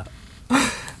 Yeah.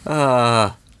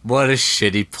 What a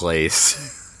shitty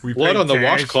place. Blood on the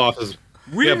washcloth is...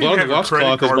 Blood on the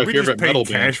washcloth is my favorite metal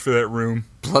band. Cash for that room.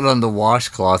 Blood on the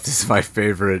washcloth is my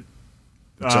favorite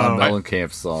John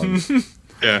Mellencamp song.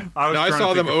 Yeah. I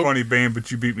saw them a funny band,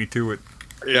 but you beat me to it.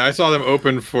 Yeah, I saw them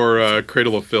open for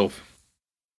Cradle of Filth.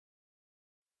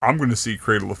 I'm going to see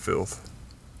Cradle of Filth.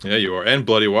 Yeah, you are. And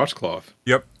Bloody Washcloth.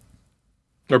 Yep.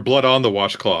 Or Blood on the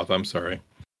Washcloth, I'm sorry.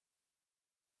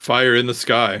 Fire in the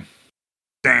Sky.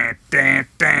 Dun, dun,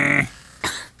 dun.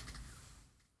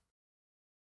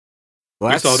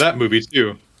 We saw that movie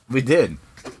too. We did.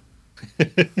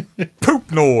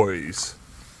 Poop noise.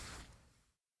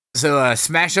 So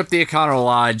smash up the Econo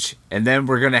Lodge, and then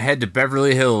we're gonna head to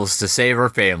Beverly Hills to save our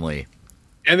family.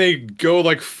 And they go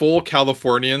like full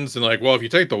Californians and like, well, if you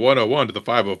take the 101 to the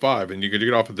 505 and you could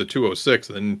get off at the 206,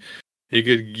 then you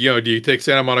could, do you take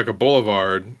Santa Monica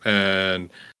Boulevard, and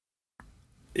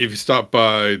if you stop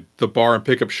by the bar and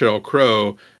pick up Sheryl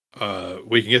Crow,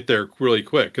 we can get there really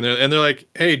quick. And they're like,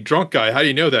 hey, drunk guy, how do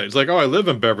you know that? It's like, oh, I live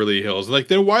in Beverly Hills. And like,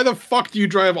 then why the fuck do you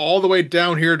drive all the way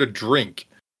down here to drink?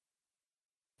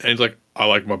 And he's like, I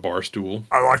like my bar stool.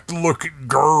 I like to look at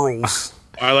girls.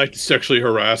 I like to sexually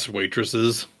harass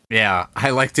waitresses. Yeah,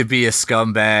 I like to be a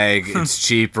scumbag. It's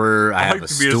cheaper. I have like a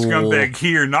to stool. be a scumbag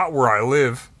here, not where I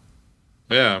live.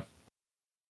 Yeah.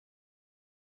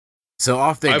 So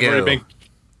off they go.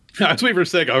 That's what for a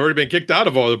second. I've already been kicked out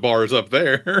of all the bars up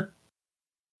there.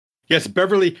 Yes,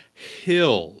 Beverly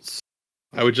Hills.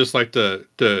 I would just like to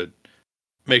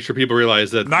make sure people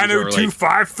realize that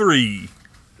 90253.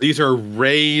 These are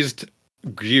raised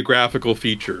geographical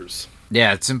features.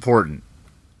 Yeah, it's important.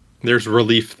 There's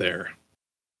relief there.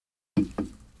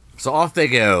 So off they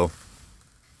go.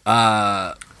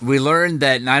 We learned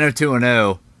that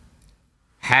 90210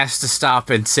 has to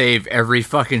stop and save every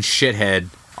fucking shithead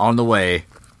on the way.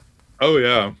 Oh,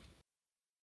 yeah.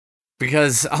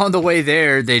 Because on the way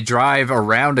there, they drive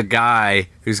around a guy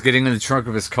who's getting in the trunk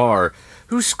of his car,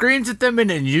 who screams at them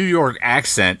in a New York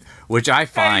accent, which I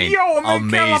find I'm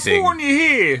amazing. in California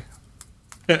here.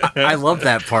 I love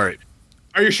that part.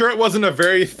 Are you sure it wasn't a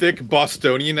very thick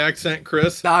Bostonian accent,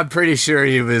 Chris? I'm pretty sure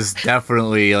he was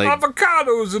definitely like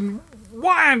avocados and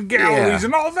wine galleries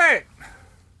and all that.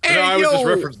 Hey, no, I was just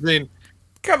referencing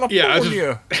California. Yeah, I was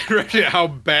just referencing how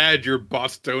bad your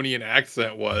Bostonian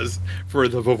accent was for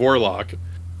the Vavorlock.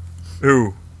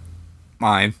 Who?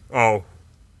 Mine. Oh,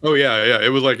 yeah. It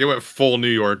was like it went full New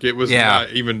York. It was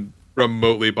not even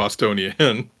remotely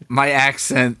Bostonian. My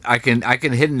accent, I can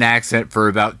hit an accent for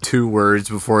about 2 words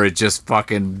before it just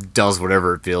fucking does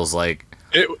whatever it feels like.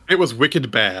 It was wicked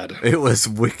bad. It was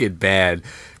wicked bad.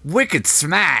 Wicked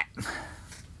smat.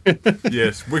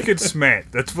 Yes, wicked smat.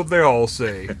 That's what they all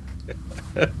say.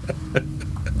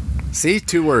 See,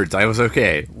 2 words. I was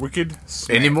okay. Wicked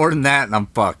smat. Any more than that, and I'm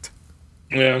fucked.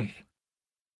 Yeah.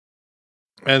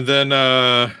 And then,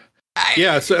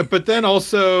 but then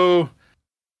also,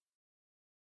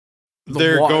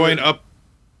 they're going up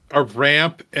a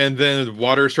ramp, and then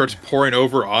water starts pouring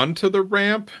over onto the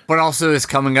ramp. But also it's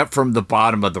coming up from the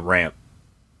bottom of the ramp.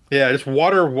 Yeah, just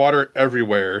water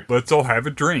everywhere. Let's all have a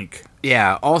drink.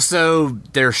 Yeah, also,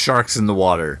 there's sharks in the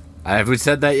water. Have we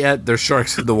said that yet? There's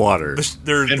sharks in the water.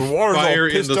 The water's all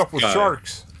pissed up with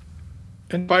sharks.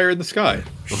 And fire in the sky.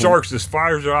 Sharks as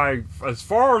far as I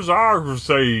can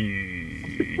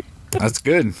say. That's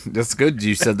good. That's good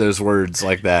you said those words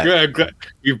like that. Yeah,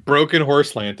 you've broken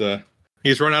Horse Lanta.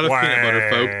 He's run out of peanut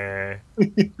butter,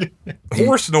 folk.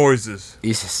 Horse noises.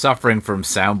 He's suffering from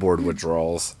soundboard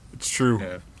withdrawals. It's true.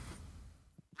 Yeah.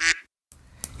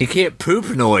 He can't poop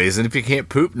noise, and if he can't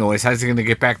poop noise, how's he going to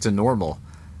get back to normal?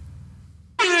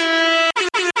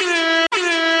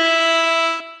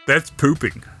 That's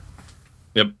pooping.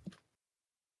 Yep.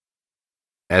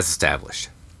 As established.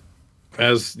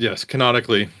 Yes,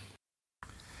 canonically.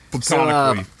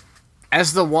 Platonically. So,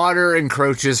 as the water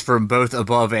encroaches from both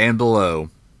above and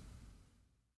below,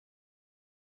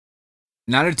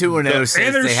 90210 says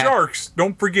and there's sharks.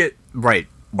 Don't forget. Right.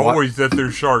 Always that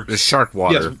there's sharks. There's shark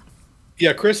water. Yes.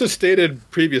 Yeah, Chris has stated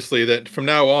previously that from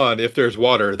now on, if there's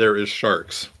water, there is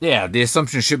sharks. Yeah, the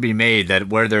assumption should be made that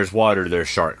where there's water, there's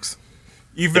sharks.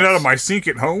 Even out of my sink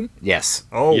at home? Yes.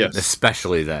 Oh. Yes.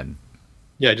 Especially then.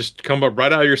 Yeah, just come up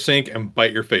right out of your sink and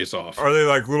bite your face off. Are they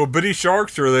like little bitty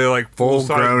sharks, or are they like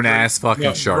full-grown ass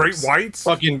fucking sharks? Great whites?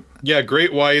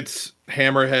 Great whites,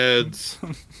 hammerheads,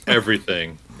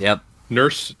 everything. Yep.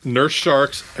 Nurse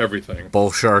sharks, everything.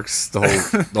 Bull sharks, the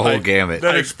whole gamut.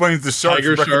 That explains the sharks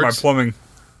wrecking my plumbing.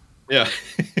 Yeah.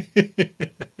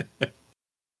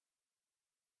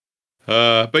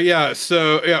 The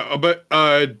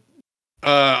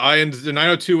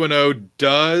 90210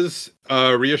 does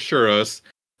reassure us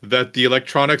that the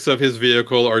electronics of his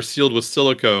vehicle are sealed with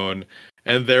silicone,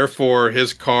 and therefore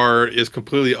his car is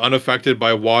completely unaffected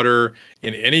by water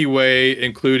in any way,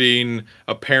 including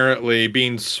apparently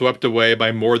being swept away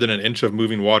by more than an inch of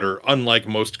moving water, unlike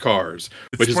most cars.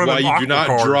 Which is why you do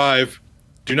not drive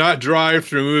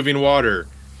through moving water.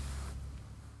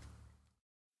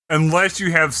 Unless you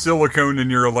have silicone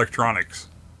in your electronics.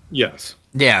 Yes.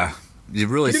 Yeah. You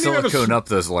really silicone up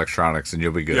those electronics and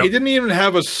you'll be good. He didn't even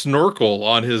have a snorkel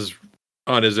on his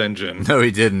on his engine. No,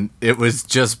 he didn't. It was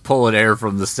just pulling air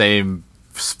from the same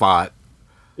spot.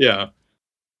 Yeah.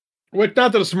 Which,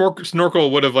 not that a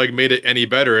snorkel would have like made it any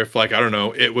better if, like, I don't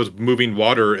know, it was moving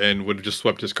water and would have just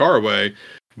swept his car away,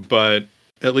 but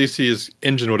at least his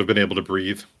engine would have been able to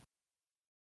breathe.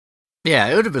 Yeah,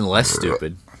 it would have been less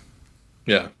stupid.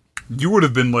 Yeah. You would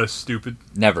have been less stupid.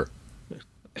 Never.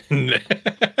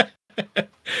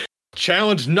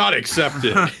 Challenge not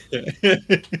accepted.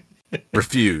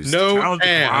 Refused. No,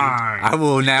 and. I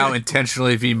will now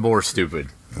intentionally be more stupid.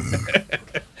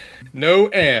 No,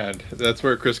 and. That's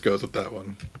where Chris goes with that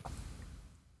one.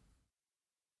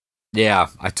 Yeah,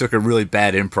 I took a really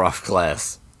bad improv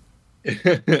class.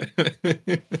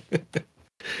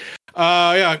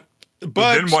 Yeah.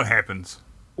 But then what happens?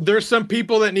 There's some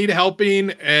people that need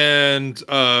helping, and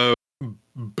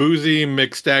Boozy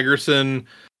McStaggerson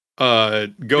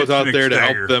goes out there to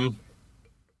help them.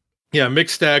 Yeah,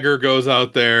 McStagger goes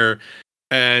out there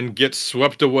and gets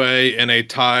swept away in a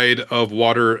tide of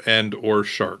water and or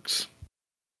sharks.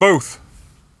 Both.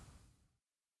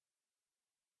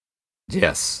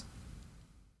 Yes.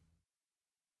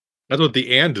 That's what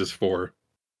the "and" is for.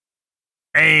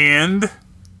 And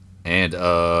It's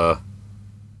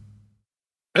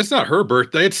not her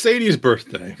birthday, it's Sadie's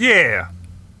birthday. yeah.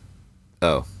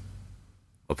 Oh.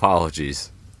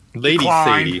 Apologies. Lady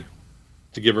Decline. Sadie,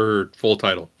 to give her full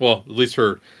title. Well, at least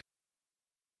her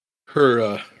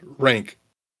rank.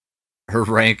 Her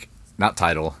rank, not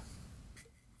title.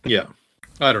 Yeah.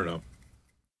 I don't know.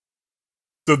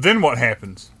 So then what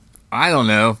happens? I don't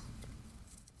know.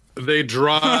 They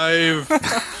drive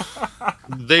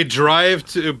they drive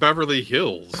to Beverly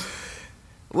Hills.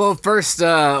 Well, first,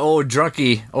 old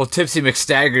Tipsy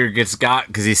McStagger gets got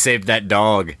because he saved that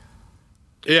dog.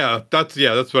 Yeah,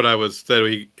 that's what I was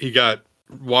said. He got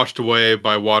washed away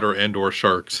by water and or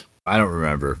sharks. I don't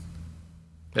remember.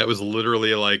 That was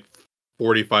literally like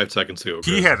 45 seconds ago.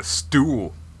 He had a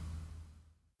stool.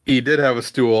 He did have a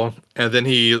stool, and then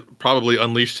he probably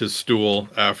unleashed his stool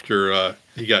after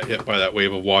he got hit by that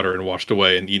wave of water and washed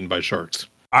away and eaten by sharks.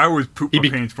 I always poop my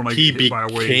pants when I get hit by a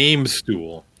wave. He became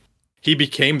stool. He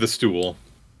became the stool.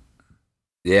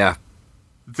 Yeah.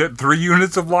 Is that 3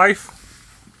 units of life?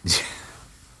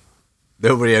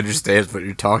 Nobody understands what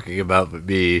you're talking about but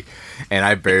me, and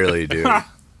I barely do.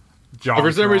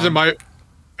 For some reason, my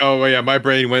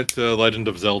brain went to Legend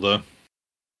of Zelda.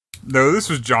 No, this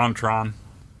was JonTron.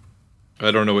 I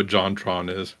don't know what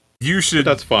JonTron is. You should.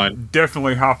 That's fine.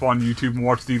 Definitely hop on YouTube and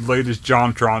watch the latest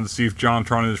JonTron to see if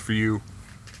JonTron is for you.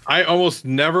 I almost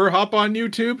never hop on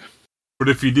YouTube. But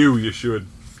if you do, you should.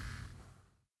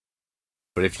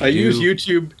 But if you use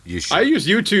YouTube. You should. I use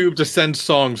YouTube to send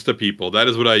songs to people. That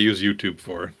is what I use YouTube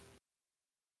for.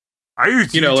 I use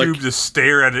YouTube to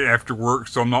stare at it after work,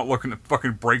 so I'm not looking at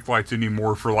fucking brake lights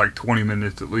anymore for like 20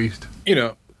 minutes at least.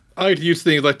 I like to use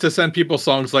things like to send people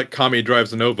songs like Kami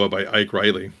Drives Nova by Ike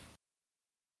Riley.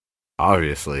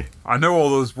 Obviously. I know all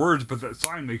those words, but that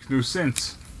sign makes no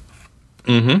sense.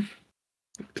 Mm-hmm.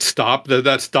 Stop.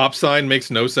 That stop sign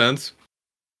makes no sense.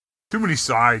 Too many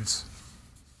sides.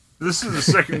 This is the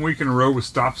second week in a row with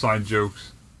stop sign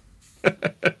jokes.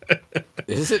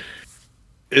 Is it?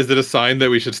 Is it a sign that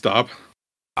we should stop?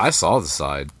 I saw the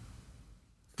side.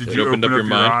 Did you open up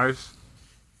your eyes?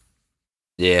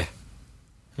 Yeah.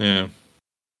 Yeah.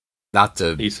 Not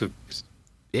to...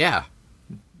 Yeah.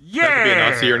 Yeah! Not to be a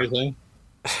Nazi or anything?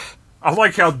 I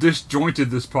like how disjointed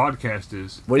this podcast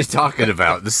is. What are you talking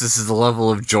about? This is the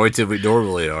level of jointed we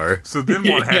normally are. So then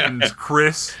what happens,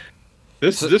 Chris?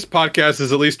 This podcast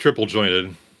is at least triple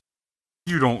jointed.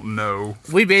 You don't know.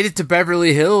 We made it to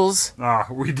Beverly Hills.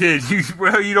 We did.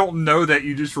 You don't know that.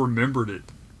 You just remembered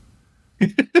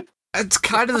it. It's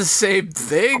kind of the same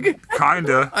thing.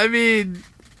 Kinda. I mean,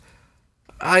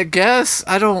 I guess.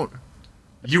 I don't...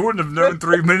 You wouldn't have known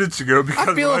 3 minutes ago because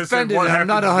I feel offended. I'm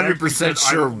not 100%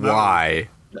 sure why.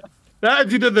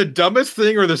 That's either the dumbest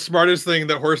thing or the smartest thing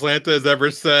that Horse Lanta has ever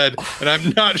said, and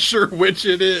I'm not sure which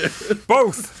it is.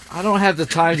 Both. I don't have the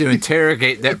time to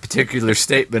interrogate that particular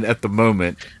statement at the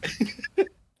moment.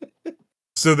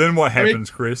 So then what happens,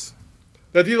 Chris?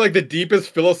 That's either like the deepest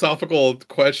philosophical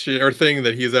question or thing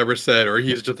that he's ever said, or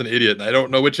he's just an idiot, and I don't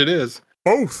know which it is.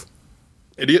 Both.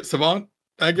 Idiot savant,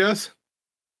 I guess.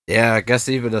 Yeah, I guess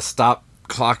even a stop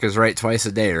clock is right twice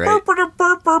a day, right?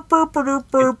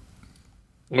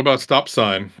 What about stop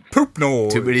sign? Poop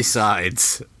noise. Too many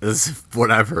sides is what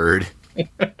I've heard.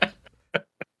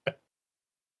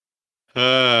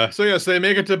 So they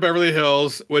make it to Beverly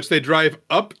Hills, which they drive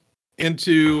up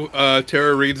into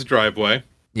Tara Reid's driveway.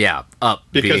 Yeah, up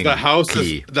because the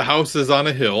house is on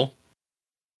a hill.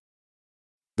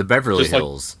 The Beverly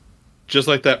Hills. just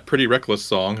like that Pretty Reckless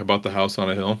song about the house on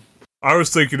a hill. I was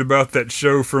thinking about that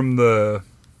show from the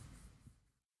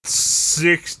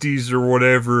 60s or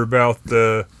whatever about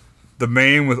the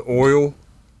man with oil.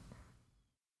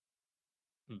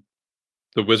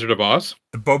 The Wizard of Oz?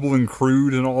 The bubbling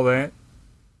crude and all that.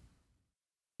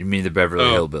 You mean the Beverly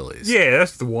Hillbillies? Yeah,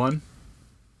 that's the one.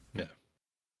 Yeah.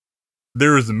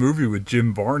 There was a movie with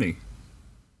Jim Varney.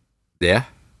 Yeah,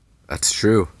 that's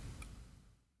true.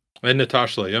 And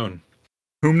Natasha Lyonne.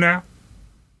 Whom now?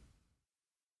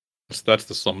 That's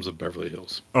the Slums of Beverly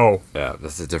Hills. Oh. Yeah,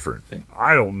 that's a different thing.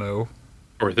 I don't know.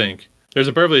 Or think. There's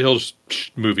a Beverly Hills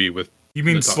movie with... You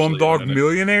mean Slumdog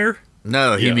Millionaire?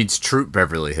 No, he means Troop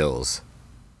Beverly Hills.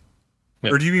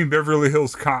 Yeah. Or do you mean Beverly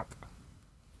Hills Cop?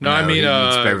 No, I mean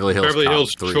Beverly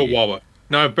Hills Chihuahua.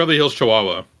 No, Beverly Hills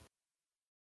Chihuahua.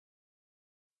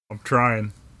 I'm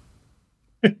trying.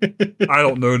 I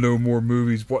don't know no more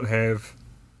movies. What have?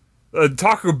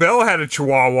 Taco Bell had a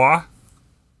Chihuahua.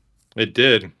 It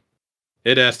did.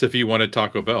 It asked if you wanted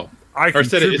Taco Bell. It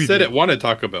said it wanted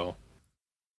Taco Bell.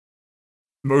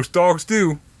 Most dogs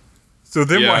do. So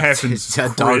then what happens?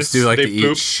 Dogs do like to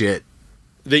eat shit.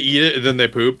 They eat it and then they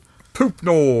poop. Poop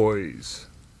noise.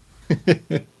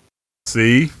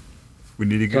 See? We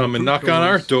need to come and knock on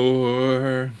our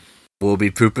door. We'll be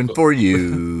pooping for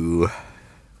you.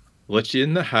 Let you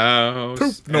in the house.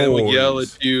 Poop and noise. we'll yell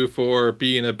at you for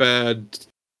being a bad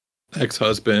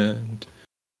ex-husband.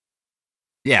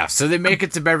 Yeah, so they make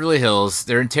it to Beverly Hills.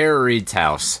 They're in Tara Reid's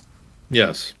house.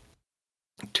 Yes.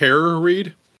 Tara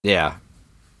Reid? Yeah.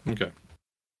 Okay.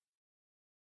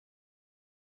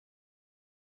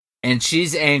 And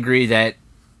she's angry that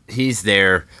he's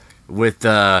there with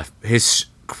his,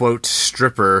 quote,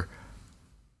 stripper.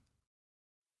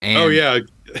 And oh, yeah.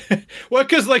 Well,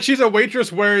 because, like, she's a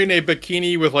waitress wearing a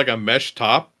bikini with, like, a mesh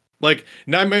top. Like,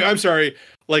 I'm sorry,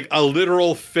 like, a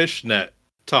literal fishnet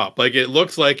top. Like, it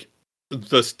looks like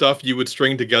the stuff you would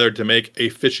string together to make a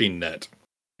fishing net.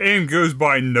 And goes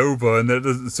by Nova, and that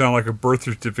doesn't sound like a birth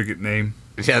certificate name.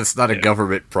 Yeah, it's not a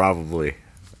government, probably.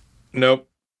 Nope.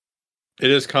 It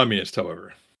is communist,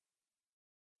 however.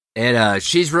 And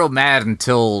she's real mad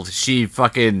until she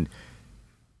fucking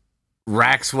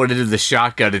racks one into the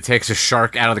shotgun and takes a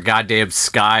shark out of the goddamn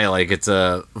sky like it's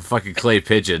a fucking clay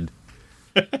pigeon.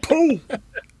 Pull!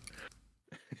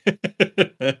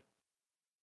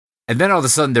 And then all of a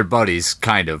sudden they're buddies,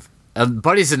 kind of.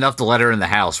 Buddies enough to let her in the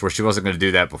house where she wasn't going to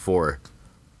do that before.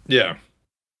 Yeah.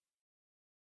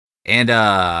 And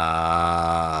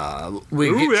that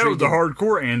was the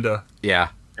hardcore and yeah.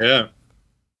 Yeah.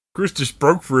 Chris just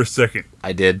broke for a second.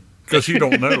 I did. Because you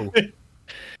don't know.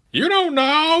 You don't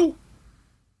know!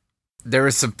 There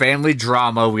is some family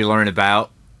drama we learn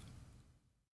about.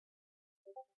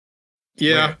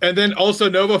 Yeah, and then also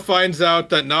Nova finds out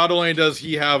that not only does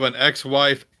he have an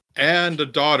ex-wife and a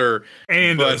daughter...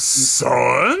 And a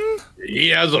son? He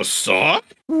has a son?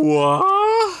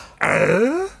 What?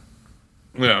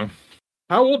 Yeah.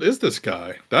 How old is this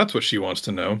guy? That's what she wants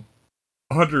to know.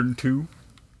 102.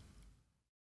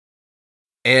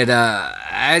 And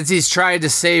as he's trying to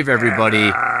save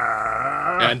everybody,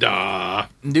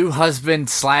 new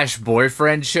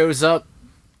husband/boyfriend shows up.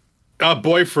 A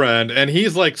boyfriend, and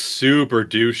he's like super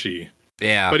douchey.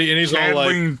 Yeah. But he's all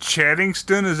like...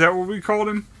 Chattingston, is that what we called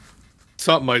him?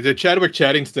 Something like that. Chadwick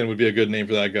Chattingston would be a good name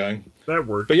for that guy. That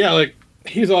works. But yeah, like,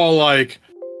 he's all like...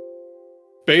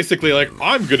 Basically, like,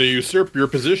 I'm going to usurp your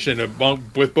position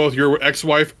with both your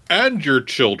ex-wife and your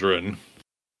children.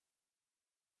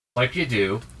 Like you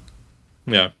do.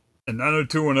 Yeah. And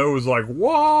 90210 was like,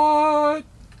 what?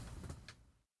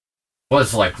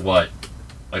 Was like what?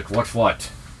 Like what?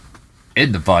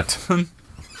 In the butt.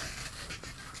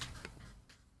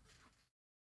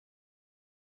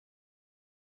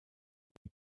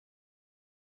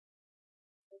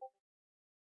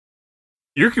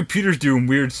 Your computer's doing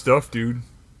weird stuff, dude.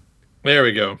 There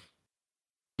we go.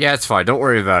 Yeah, it's fine. Don't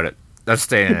worry about it. That's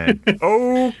staying in it.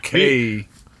 Okay.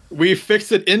 We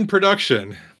fixed it in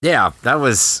production. Yeah, that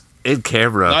was in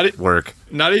camera work.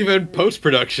 Not even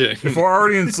post-production. If our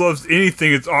audience loves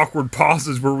anything, it's awkward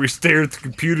pauses where we stare at the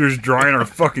computers drying our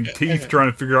fucking teeth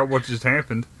trying to figure out what just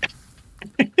happened.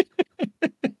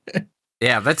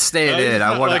 Yeah, let's stay it in.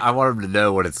 I want them to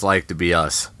know what it's like to be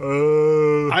us.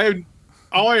 All I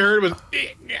heard was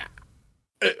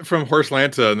from Horse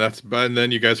Lanta, and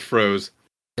then you guys froze.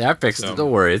 Yeah, I fixed it.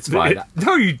 Don't worry, it's fine.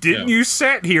 No, you didn't. Yeah. You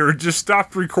sat here, just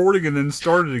stopped recording, and then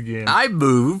started again. I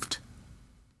moved.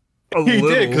 He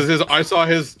did, because I saw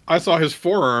his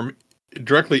forearm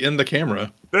directly in the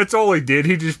camera. That's all he did.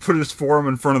 He just put his forearm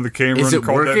in front of the camera and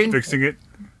called that fixing it.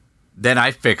 Then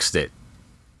I fixed it.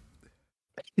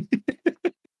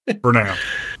 For now.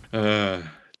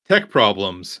 Tech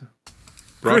problems.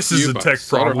 Chris is a tech problem.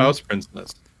 Slaughterhouse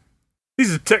Princess.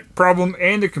 He's a tech problem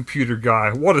and a computer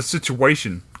guy. What a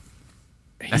situation.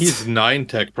 He's 9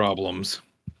 tech problems.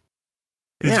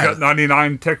 He's got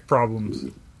 99 tech problems.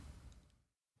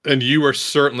 And you are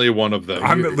certainly one of them.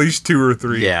 I'm at least 2 or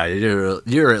 3. Yeah,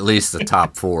 you're at least the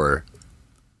top 4.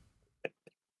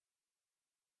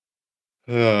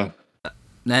 And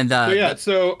And it's got a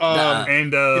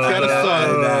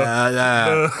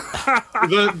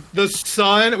son. The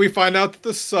son. We find out that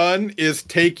the son is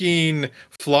taking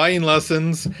flying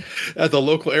lessons at the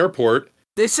local airport.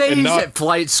 They say he's at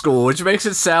flight school, which makes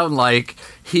it sound like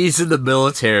he's in the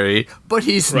military, but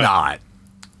he's not.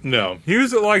 No. He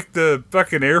was at like the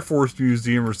fucking Air Force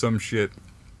Museum or some shit.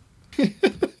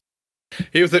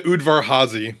 He was at Udvar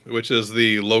Hazy, which is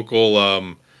the local,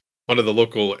 one of the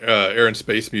local Air and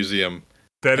Space Museum.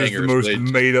 That is the most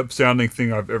made-up sounding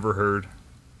thing I've ever heard.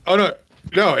 Oh,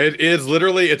 no, it is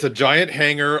literally, it's a giant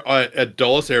hangar at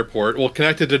Dulles Airport. Well,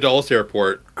 connected to Dulles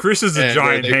Airport. Chris is a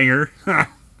giant hangar.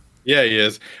 Yeah, he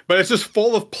is. But it's just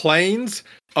full of planes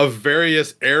of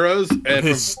various eras and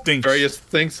various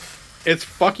things. It's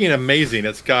fucking amazing.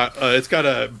 It's got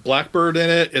a Blackbird in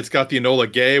it. It's got the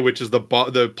Enola Gay, which is the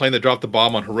plane that dropped the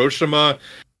bomb on Hiroshima.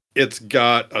 It's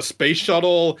got a space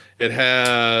shuttle. It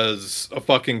has a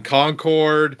fucking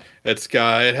Concorde. It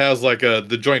has like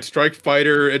the Joint Strike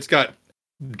Fighter. It's got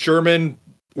German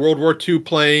World War II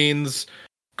planes,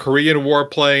 Korean War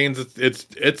planes.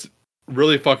 It's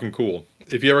really fucking cool.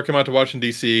 If you ever come out to Washington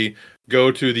D.C.,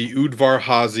 go to the Udvar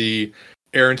Hazy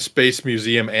Air and Space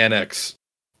Museum Annex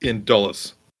in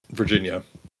Dulles, Virginia.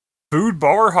 Food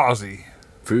Bar Hazy.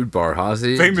 Food Bar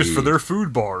Hazy. Famous for their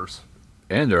food bars.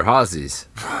 And their Hazis.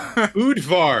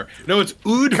 Udvar. No, it's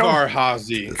Udvar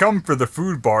Hazy. Come for the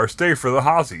food bar, stay for the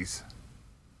Hazis.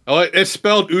 Oh, it's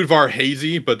spelled Udvar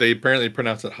Hazy, but they apparently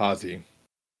pronounce it Hazy.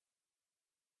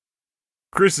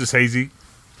 Chris is hazy.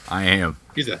 I am.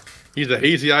 He's a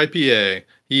hazy IPA.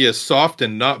 He is soft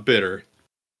and not bitter.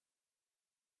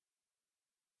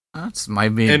 That's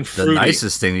the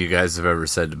nicest thing you guys have ever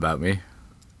said about me.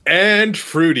 And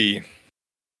fruity.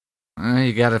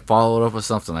 You gotta follow it up with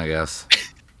something, I guess.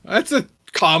 That's a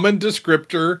common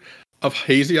descriptor of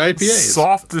hazy IPAs.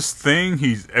 Softest thing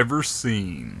he's ever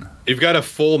seen. You've got a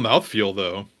full mouthfeel,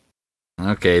 though.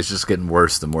 Okay, it's just getting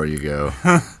worse the more you go.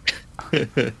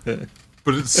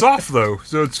 But it's soft, though,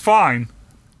 so it's fine.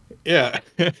 Yeah.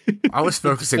 I was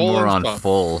focusing more on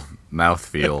full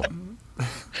mouthfeel.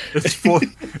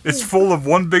 It's full of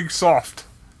one big soft.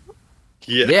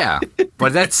 Yeah,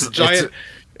 but that's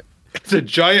it's a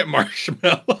giant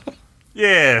marshmallow.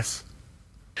 Yes.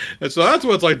 And so that's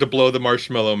what it's like to blow the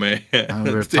marshmallow man. I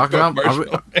feel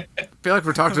like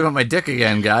we're talking about my dick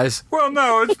again, guys. Well,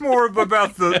 no, it's more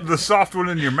about the soft one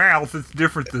in your mouth. It's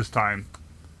different this time.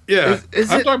 Yeah, I'm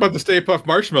talking about the Stay Puft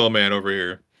Marshmallow Man over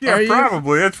here. Yeah,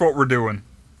 probably. That's what we're doing.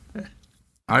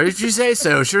 How did you say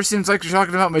so? Sure seems like you're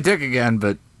talking about my dick again,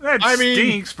 but... That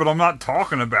stinks, but I'm not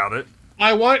talking about it.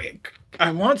 I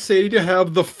want Sadie to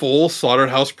have the full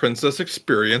Slaughterhouse Princess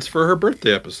experience for her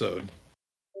birthday episode.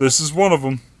 This is one of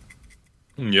them.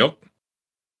 Yep.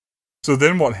 So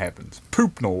then what happens?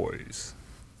 Poop noise.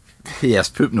 Yes,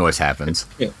 poop noise happens.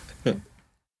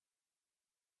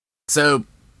 So,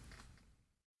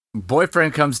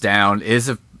 boyfriend comes down, is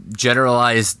a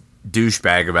generalized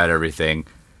douchebag about everything.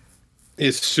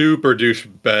 He's super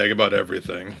douchebag about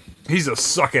everything. He's a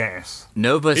suck ass.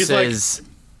 Nova says,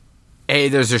 hey,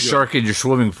 there's a shark in your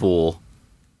swimming pool.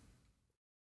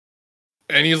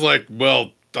 And he's like,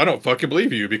 well, I don't fucking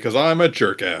believe you because I'm a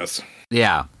jerk ass.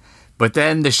 Yeah. But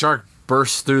then the shark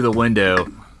bursts through the window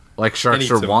like sharks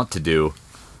are wont to do.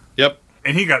 Yep.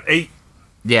 And he got 8.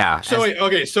 Yeah.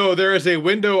 So, so there is a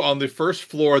window on the first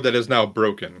floor that is now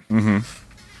broken.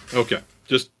 Mm-hmm. Okay.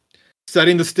 Just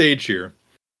setting the stage here.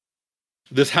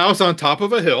 This house on top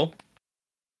of a hill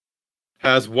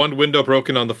has one window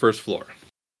broken on the first floor.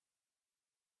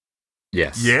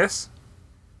 Yes. Yes?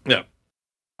 Yeah.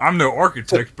 I'm no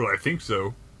architect, but I think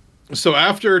so. So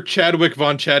after Chadwick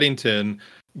von Chaddington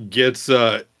gets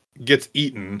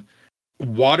eaten,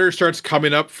 water starts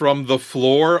coming up from the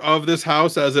floor of this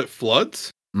house as it floods.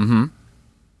 Mm-hmm.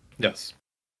 Yes.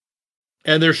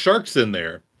 And there's sharks in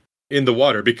there. In the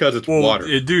water, because it's water.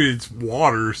 Dude, it's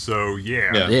water, so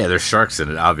yeah. Yeah, there's sharks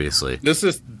in it, obviously.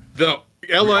 The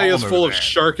LA is full of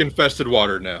shark-infested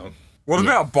water now. What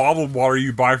about bottled water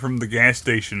you buy from the gas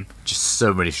station? Just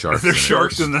so many sharks. There's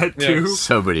sharks in that too? Yeah.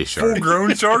 So many sharks.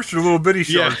 Full-grown sharks or little bitty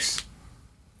sharks? Yeah.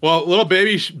 Well, little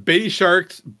baby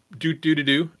sharks,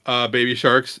 baby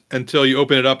sharks, until you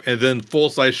open it up, and then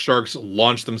full-size sharks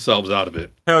launch themselves out of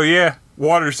it. Hell yeah.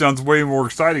 Water sounds way more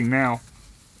exciting now.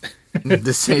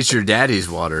 This ain't your daddy's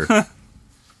water.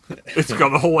 It's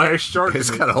got a whole ass shark.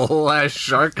 It's got a whole ass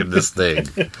shark in this thing.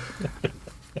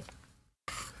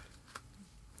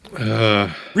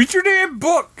 Read your damn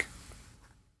book.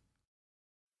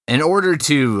 In order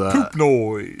to Poop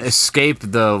noise. escape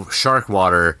the shark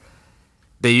water,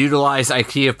 they utilize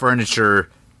IKEA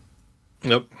furniture.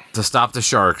 Yep. To stop the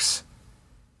sharks.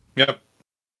 Yep.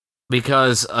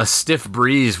 Because a stiff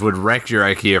breeze would wreck your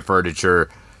IKEA furniture,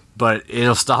 but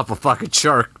it'll stop a fucking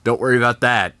shark. Don't worry about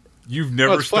that. You've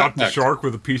never stopped a shark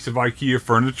with a piece of IKEA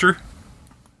furniture?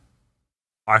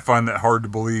 I find that hard to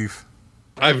believe.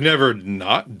 I've never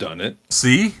not done it.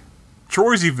 See?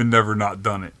 Troy's even never not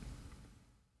done it.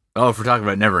 Oh, if we're talking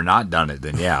about never not done it,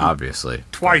 then yeah, obviously.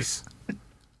 Twice.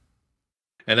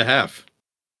 And a half.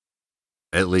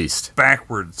 At least.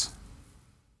 Backwards.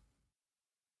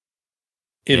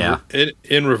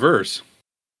 In reverse.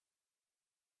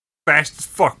 Fast as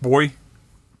fuck, boy.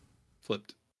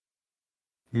 Flipped.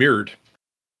 Mirrored.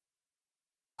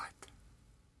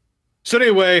 So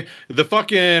anyway, the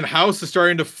fucking house is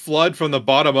starting to flood from the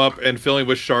bottom up and filling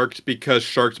with sharks because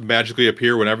sharks magically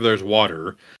appear whenever there's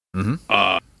water.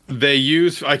 Mm-hmm. They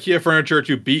use IKEA furniture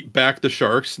to beat back the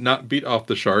sharks, not beat off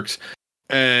the sharks,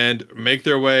 and make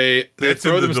their way. That's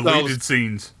in the deleted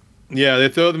scenes. Yeah, they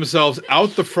throw themselves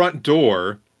out the front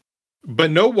door, but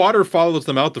no water follows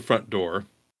them out the front door.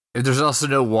 There's also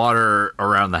no water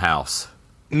around the house.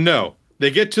 No.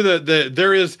 They get to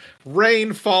there is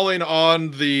rain falling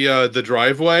on the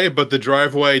driveway, but the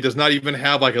driveway does not even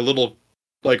have like a little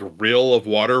like rill of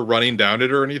water running down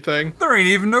it or anything. There ain't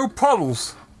even no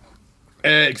puddles.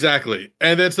 Exactly.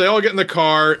 And then so they all get in the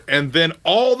car, and then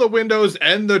all the windows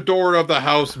and the door of the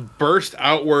house burst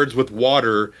outwards with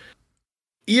water.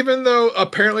 Even though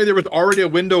apparently there was already a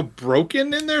window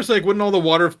broken in there, so like wouldn't all the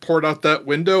water have poured out that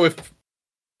window? If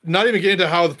not even getting to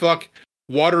how the fuck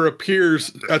water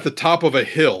appears at the top of a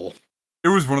hill. It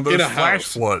was one of those flash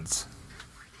house. floods.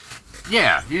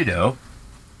 Yeah, you know.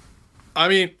 I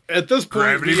mean, at this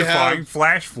point, gravity-defying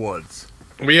flash floods.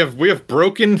 We have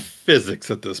broken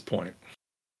physics at this point.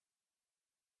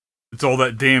 It's all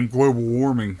that damn global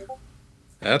warming.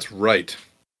 That's right.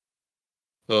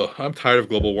 Ugh, I'm tired of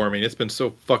global warming. It's been so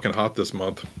fucking hot this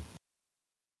month.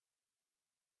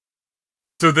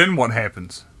 So then what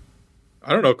happens?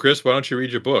 I don't know, Chris. Why don't you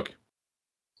read your book?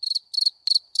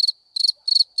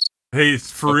 Hey,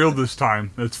 it's for real this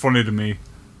time. That's funny to me.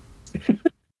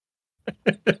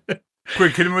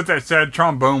 Quick, hit him with that sad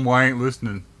trombone while I ain't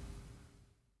listening.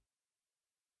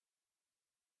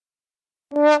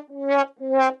 God,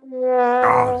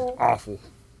 awful.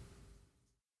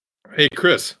 Hey,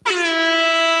 Chris.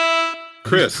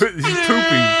 Chris. He's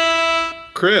pooping.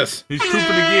 Chris. He's pooping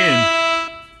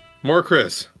again. More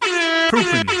Chris.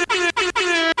 Pooping.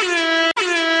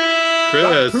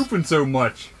 Chris. Stop pooping so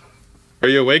much. Are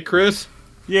you awake, Chris?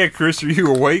 Yeah, Chris, are you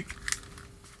awake?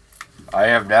 I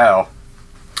am now.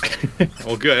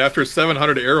 Well, good. After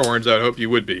 700 air horns, I would hope you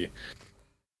would be.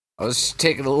 I was just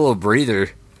taking a little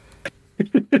breather.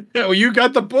 Well, you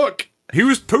got the book. He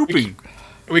was pooping.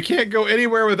 We can't go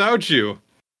anywhere without you.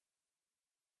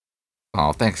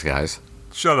 Oh, thanks, guys.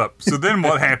 Shut up. So then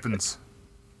what happens?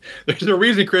 There's a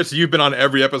reason, Chris, you've been on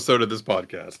every episode of this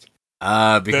podcast.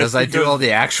 Because I do all the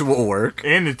actual work.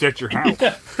 And it's at your house.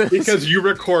 Yeah, because you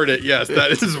record it, yes, that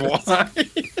is why.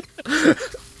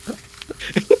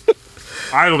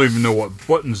 I don't even know what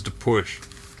buttons to push.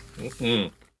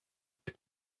 Mm-mm.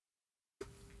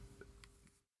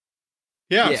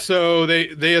 Yeah, so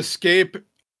they escape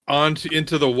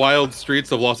into the wild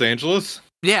streets of Los Angeles.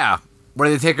 Yeah, where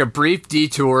they take a brief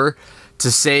detour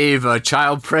to save a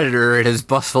child predator and his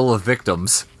bus full of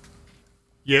victims.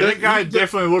 Yeah, that guy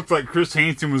definitely looked like Chris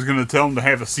Hansen was going to tell him to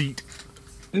have a seat.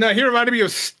 No, he reminded me of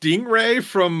Stingray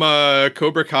from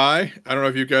Cobra Kai. I don't know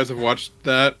if you guys have watched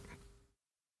that.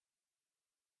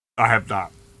 I have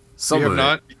not. Some you have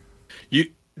not?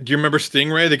 Do you remember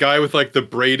Stingray, the guy with like the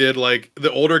braided, like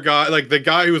the older guy, like the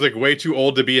guy who was like way too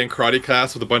old to be in karate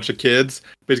class with a bunch of kids,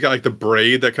 but he's got like the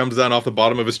braid that comes down off the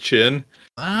bottom of his chin.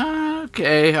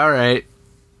 Okay, all right.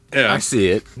 Yeah, I see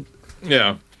it.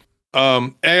 Yeah.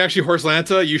 And actually, Horse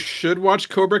Lanta, you should watch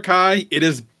Cobra Kai. It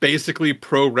is basically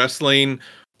pro wrestling,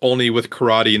 only with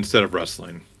karate instead of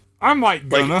wrestling. I might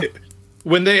gonna. Like,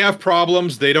 when they have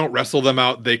problems, they don't wrestle them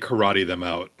out; they karate them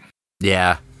out.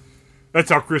 Yeah. That's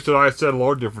how Chris and I settle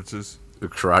our differences. The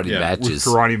karate matches.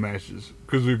 With karate matches.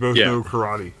 Because we both know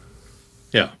karate.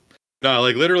 Yeah. No,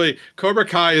 like literally, Cobra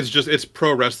Kai is just, it's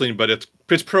pro wrestling, but it's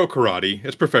pro karate.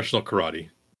 It's professional karate.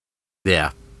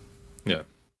 Yeah. Yeah.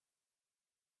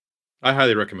 I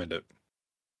highly recommend it.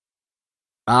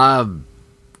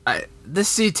 This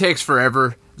scene takes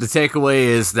forever. The takeaway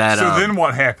is that... So then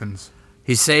what happens?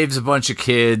 He saves a bunch of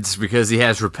kids because he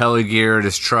has rappelling gear in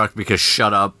his truck because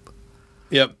shut up.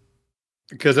 Yep.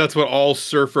 Because that's what all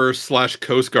surfer /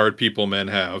 Coast Guard people men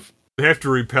have. They have to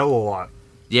repel a lot.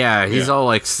 Yeah, he's all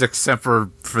like Semper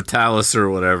Fatalis or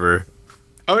whatever.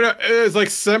 Oh no, it's like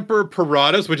Semper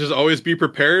Paratus, which is always be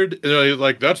prepared. And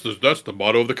like that's the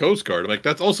motto of the Coast Guard. I'm like,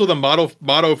 that's also the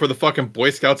motto for the fucking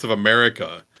Boy Scouts of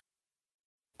America.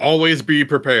 Always be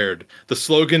prepared. The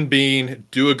slogan being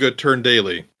 "Do a good turn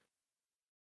daily."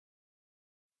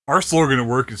 Our slogan at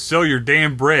work is "Sell your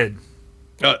damn bread."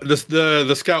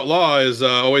 The Scout law is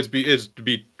to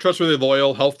be trustworthy,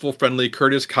 loyal, helpful, friendly,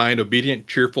 courteous, kind, obedient,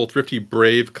 cheerful, thrifty,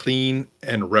 brave, clean,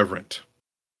 and reverent.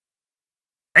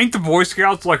 Ain't the Boy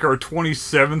Scouts like our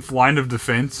 27th line of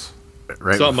defense?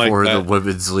 Right Something before like the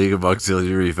Women's League of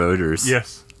Auxiliary Voters.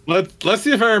 Yes. Let's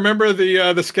see if I remember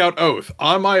the Scout oath.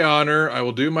 On my honor, I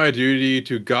will do my duty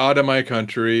to God and my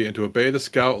country, and to obey the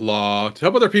Scout law, to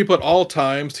help other people at all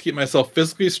times, to keep myself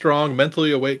physically strong,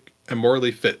 mentally awake, and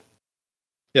morally fit.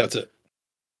 Yeah, that's it.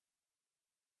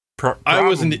 Probably.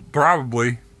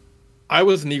 I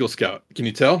was an Eagle Scout. Can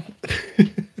you tell?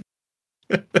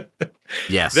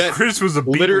 Yes. Chris was a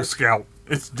Beagle Scout.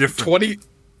 It's different.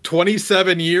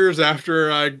 27 years after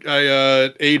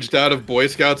I aged out of Boy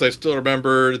Scouts, I still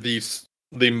remember the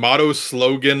motto,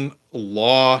 slogan,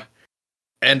 law,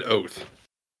 and oath.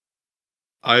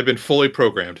 I've been fully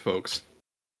programmed, folks.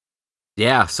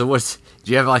 Yeah, so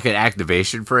do you have like an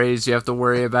activation phrase you have to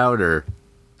worry about, or?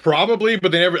 Probably,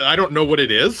 but I don't know what it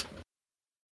is.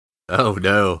 Oh,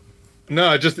 no.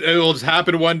 No, it will just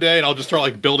happen one day, and I'll just start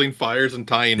like building fires and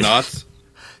tying knots.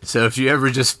 So if you ever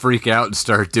just freak out and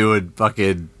start doing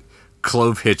fucking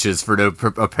clove hitches for no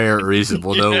apparent reason,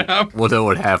 we'll know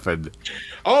what happened.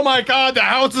 Oh my god, the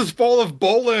house is full of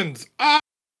Bolins! Ah!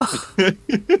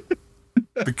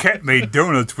 The cat made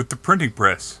donuts with the printing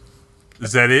press.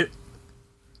 Is that it?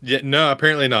 Yeah, no,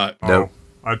 apparently not. No.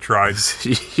 I tried.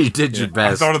 You did your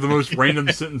best. I thought of the most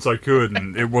random sentence I could,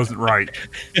 and it wasn't right.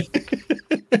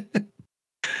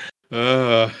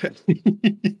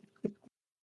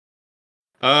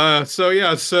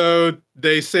 So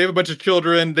they save a bunch of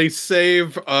children. They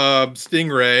save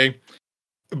Stingray,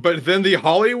 but then the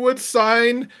Hollywood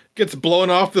sign gets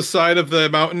blown off the side of the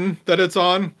mountain that it's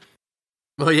on.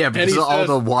 Well, yeah, because of all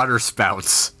the water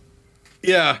spouts.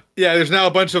 Yeah. There's now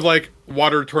a bunch of like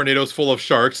water tornadoes full of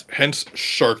sharks, hence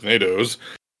Sharknados.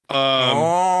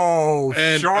 And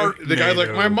the guy's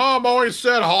like, my mom always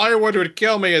said Hollywood would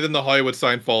kill me, and then the Hollywood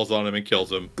sign falls on him and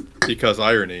kills him because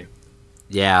irony.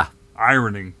 Yeah,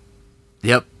 ironing.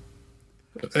 Yep.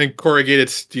 And corrugated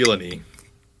steelany.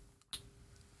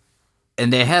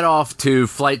 And they head off to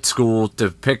flight school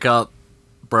to pick up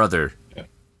brother. Yeah.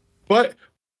 But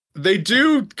they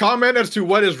do comment as to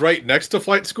what is right next to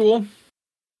flight school.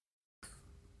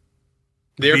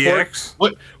 The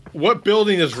airport. What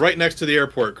building is right next to the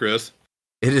airport, Chris?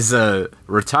 It is a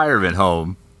retirement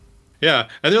home. Yeah,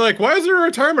 and they're like, why is there a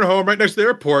retirement home right next to the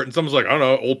airport? And someone's like, I don't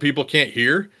know, old people can't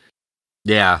hear.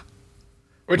 Yeah.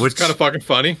 Which is kind of fucking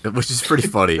funny. Which is pretty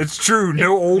funny. It's true,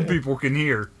 no old people can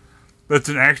hear. That's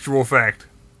an actual fact.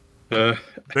 They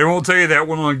won't tell you that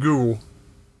one on Google.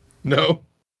 No.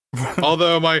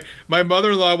 Although my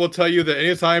mother-in-law will tell you that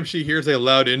anytime she hears a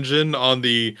loud engine on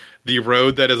the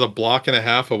road that is a block and a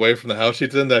half away from the house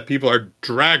she's in, that people are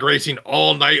drag racing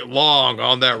all night long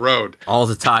on that road. All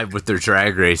the time with their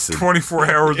drag racing.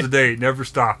 24 hours a day, it never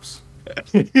stops.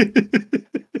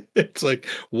 It's like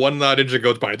one loud engine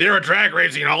goes by. They're drag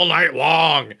racing all night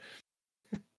long.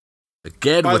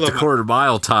 Again with the quarter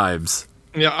mile times.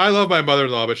 Yeah, I love my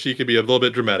mother-in-law, but she can be a little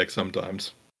bit dramatic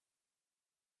sometimes.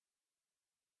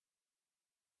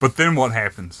 But then what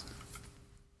happens?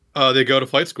 They go to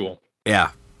flight school. Yeah.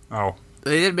 Oh.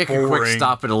 They did make a quick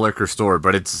stop at a liquor store,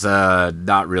 but it's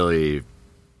not really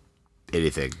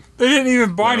anything. They didn't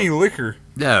even buy any liquor.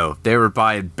 No, they were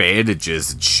buying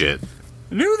bandages and shit.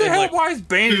 And who the hell buys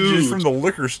bandages from the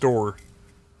liquor store?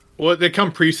 Well, they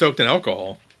come pre-soaked in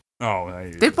alcohol.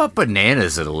 Oh. They bought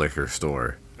bananas at a liquor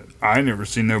store. I never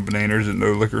seen no bananas at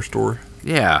no liquor store.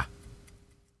 Yeah.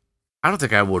 I don't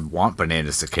think I would want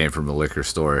bananas that came from a liquor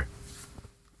store.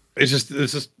 It's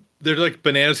just they're like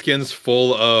banana skins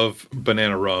full of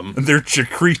banana rum. And they're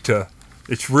Chiquita.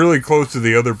 It's really close to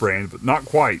the other brand, but not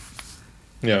quite.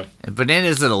 Yeah. And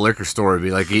bananas at a liquor store would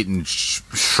be like eating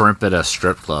shrimp at a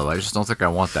strip club. I just don't think I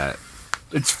want that.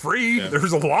 It's free. Yeah.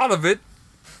 There's a lot of it.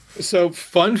 So,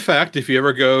 fun fact, if you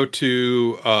ever go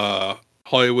to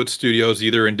Hollywood Studios,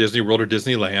 either in Disney World or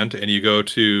Disneyland, and you go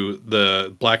to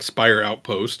the Black Spire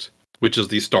Outpost, which is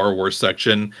the Star Wars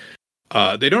section,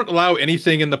 They don't allow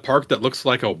anything in the park that looks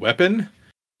like a weapon.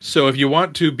 So if you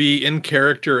want to be in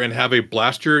character and have a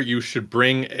blaster, you should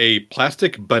bring a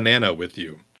plastic banana with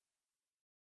you.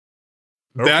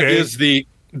 Okay.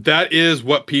 That is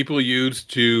what people use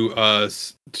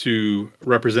to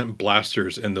represent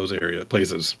blasters in those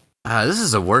places. This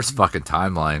is the worst fucking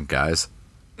timeline, guys.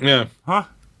 Yeah. Huh?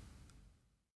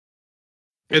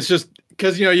 It's just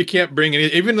because you can't bring any,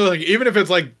 even if it's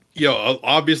like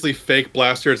obviously fake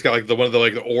blaster. It's got like one of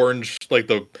the orange, like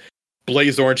the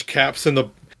blaze orange caps in the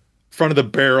front of the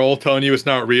barrel, telling you it's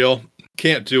not real.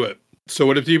 Can't do it. So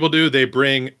what do people do? They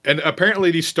bring, and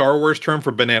apparently the Star Wars term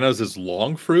for bananas is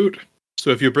long fruit. So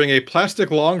if you bring a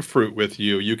plastic long fruit with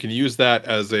you, you can use that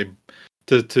as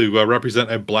to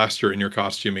represent a blaster in your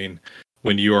costuming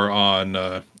when you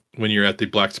are when you're at the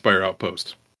Black Spire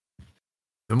outpost.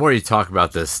 The more you talk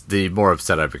about this, the more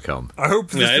upset I become. I hope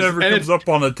this never comes up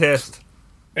on a test.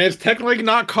 And it's technically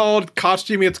not called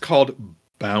costuming; it's called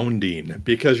bounding,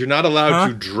 because you're not allowed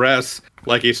to dress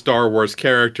like a Star Wars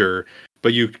character,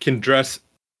 but you can dress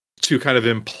to kind of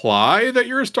imply that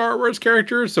you're a Star Wars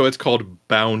character, so it's called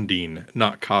bounding,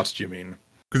 not costuming.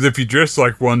 Because if you dress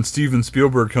like one, Steven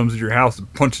Spielberg comes to your house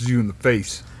and punches you in the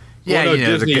face. Yeah, well,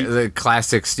 no, the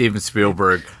classic Steven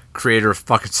Spielberg, creator of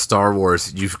fucking Star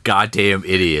Wars, you goddamn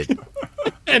idiot.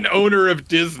 And owner of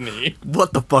Disney.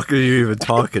 What the fuck are you even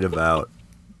talking about?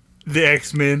 The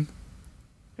X-Men.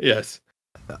 Yes.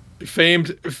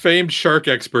 Famed shark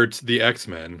experts, the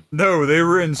X-Men. No, they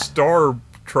were in Star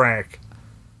Trek.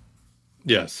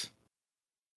 Yes.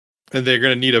 And they're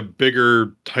going to need a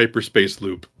bigger hyperspace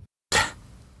loop.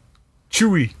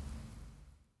 Chewie.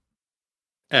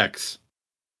 X.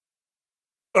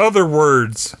 Other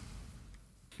words.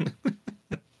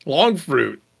 Long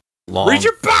fruit. Read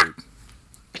your book!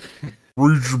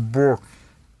 Read your book.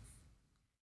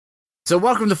 So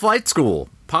welcome to flight school.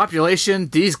 Population,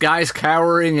 these guys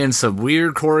cowering in some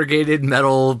weird corrugated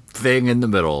metal thing in the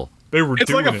middle. They were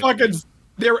They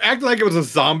were acting like it was a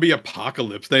zombie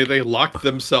apocalypse. They locked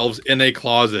themselves in a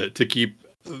closet to keep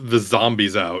the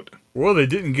zombies out. Well, they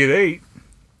didn't get ate.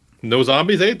 No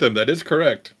zombies ate them. That is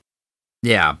correct.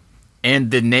 Yeah.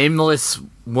 And the nameless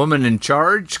woman in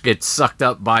charge gets sucked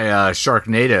up by a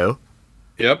Sharknado.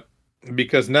 Yep.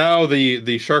 Because now the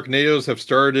Sharknadoes have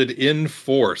started in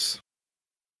force.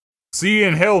 See you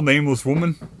in hell, nameless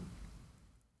woman.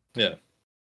 Yeah.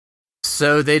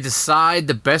 So they decide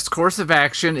the best course of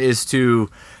action is to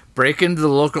break into the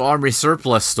local army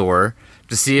surplus store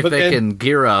to see if they can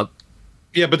gear up.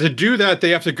 Yeah, but to do that,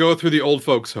 they have to go through the old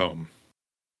folks' home.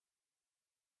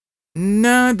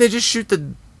 No, they just shoot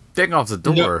the thing off the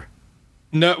door.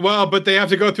 No, well, but they have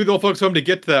to go through the old folks' home to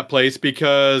get to that place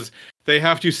because they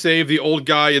have to save the old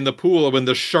guy in the pool when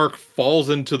the shark falls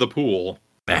into the pool.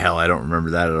 The hell, I don't remember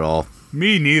that at all.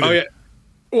 Me neither. Oh, yeah.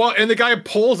 Well, and the guy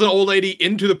pulls an old lady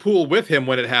into the pool with him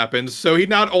when it happens, so he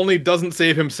not only doesn't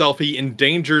save himself, he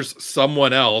endangers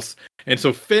someone else. And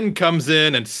so Finn comes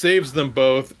in and saves them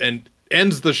both and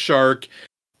ends the shark.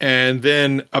 And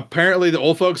then apparently the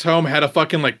old folks' home had a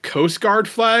fucking Coast Guard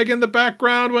flag in the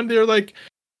background when they're like,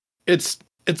 it's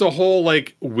a whole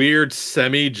weird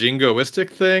semi-jingoistic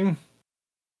thing.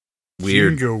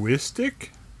 Weird. Jingoistic?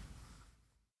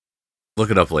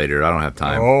 Look it up later. I don't have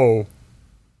time. Oh.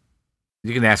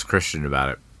 You can ask Christian about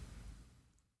it.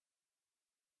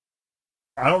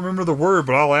 I don't remember the word,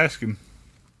 but I'll ask him.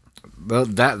 Well,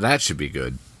 that should be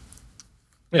good.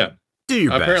 Yeah. Do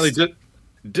your best. Apparently,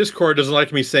 Discord doesn't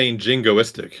like me saying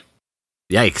jingoistic.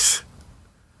 Yikes.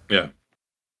 Yeah.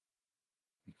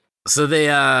 So they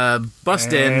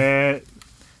bust in.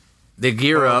 They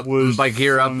gear up. By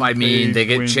gear up, I mean they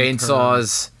get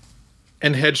chainsaws.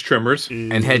 And hedge trimmers.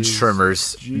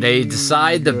 They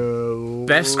decide the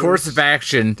best course of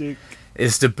action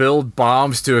is to build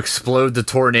bombs to explode the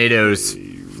tornadoes.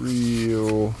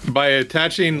 By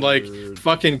attaching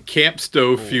fucking camp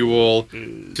stove fuel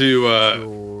to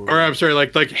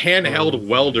handheld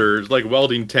welders,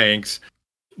 welding tanks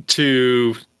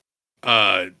to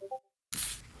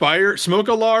fire smoke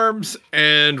alarms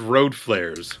and road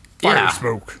flares. Fire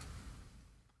smoke.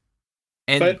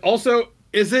 But also,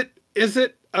 is it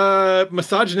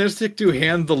misogynistic to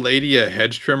hand the lady a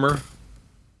hedge trimmer?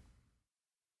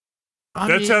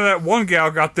 That's how that one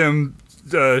gal got them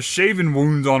shaving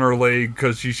wounds on her leg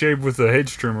because she shaved with a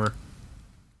hedge trimmer.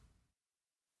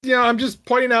 Yeah, I'm just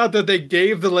pointing out that they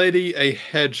gave the lady a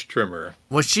hedge trimmer.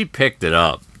 Well, she picked it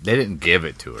up. They didn't give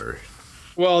it to her.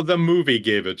 Well, the movie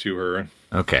gave it to her.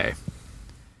 Okay.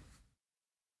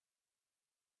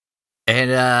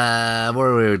 And what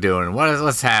are we doing?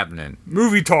 What's happening?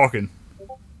 Movie talking.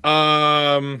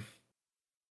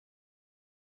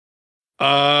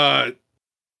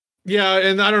 Yeah,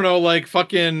 and I don't know, like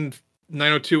fucking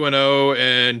 90210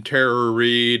 and Tara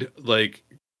Reid, like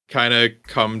kind of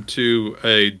come to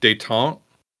a detente.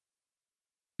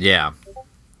 Yeah.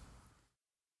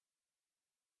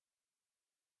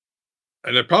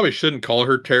 And I probably shouldn't call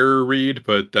her Tara Reid,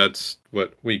 but that's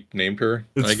what we named her.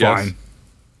 It's I guess. fine.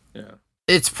 Yeah.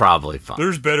 It's probably fine.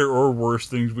 There's better or worse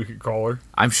things we could call her.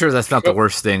 I'm sure that's not the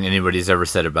worst thing anybody's ever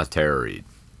said about Tara Reid.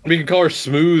 We can call her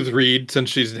Smooth Reid since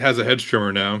she has a head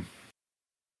trimmer now.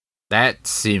 That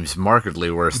seems markedly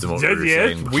worse than what we were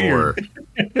saying before.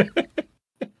 Weird.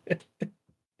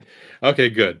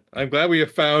 Okay, good. I'm glad we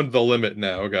have found the limit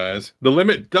now, guys. The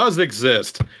limit does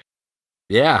exist.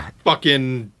 Yeah.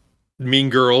 Fucking Mean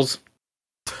Girls.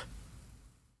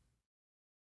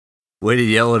 Way to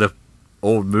yell at an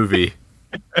old movie.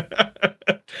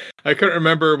 I couldn't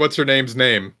remember what's her name's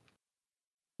name.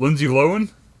 Lindsay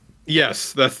Lohan?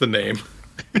 Yes, that's the name.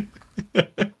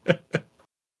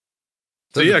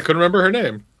 So yeah, I couldn't remember her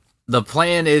name. The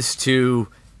plan is to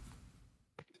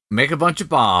make a bunch of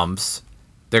bombs.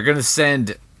 They're going to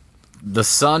send the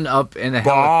sun up in a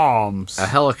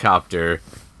helicopter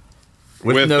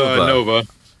with Nova.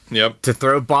 Yep. To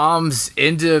throw bombs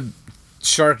into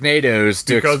Sharknados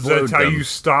to because explode that's how them. You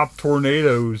stop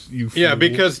tornadoes. You fool. Yeah,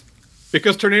 because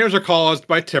tornadoes are caused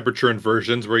by temperature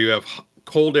inversions where you have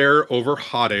cold air over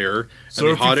hot air. So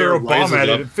if you throw a bomb at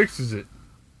it, it fixes it.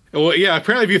 Well, yeah.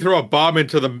 Apparently, if you throw a bomb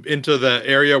into the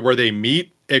area where they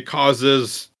meet, it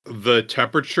causes the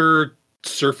temperature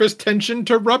surface tension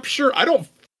to rupture. I don't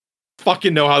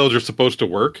fucking know how those are supposed to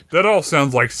work. That all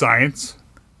sounds like science.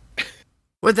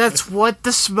 Well, that's what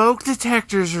the smoke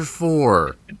detectors are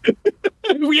for.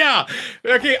 Yeah.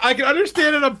 Okay, I can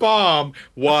understand in a bomb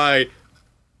why,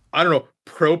 I don't know,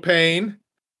 propane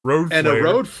and a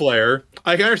road flare.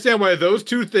 I can understand why those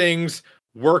two things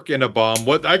work in a bomb.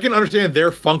 I can understand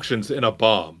their functions in a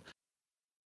bomb.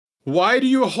 Why do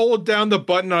you hold down the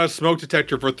button on a smoke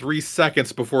detector for 3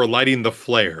 seconds before lighting the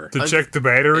flare? To check the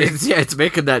battery? It's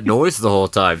making that noise the whole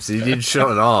time, so you need to shut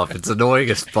it off. It's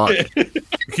annoying as fuck. It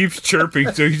keeps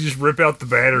chirping, so you just rip out the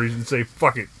batteries and say,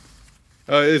 fuck it.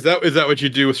 Is that what you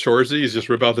do with Shorzy? Is just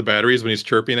rip out the batteries when he's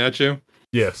chirping at you?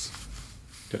 Yes.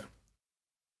 Okay.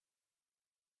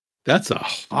 That's a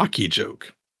hockey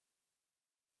joke.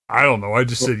 I don't know. I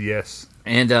just said yes.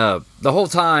 And the whole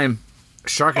time,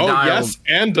 Sharknado... Oh, yes,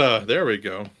 and there we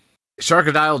go.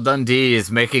 Sharknado Dundee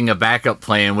is making a backup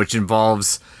plan, which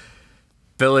involves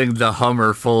filling the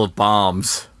Hummer full of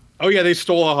bombs. Oh, yeah, they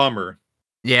stole a Hummer.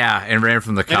 Yeah, and ran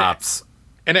from the cops.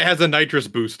 And it has a nitrous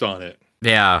boost on it.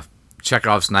 Yeah,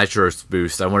 Chekhov's nitrous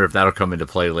boost. I wonder if that'll come into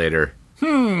play later.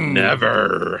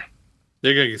 Never.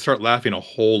 They're going to start laughing a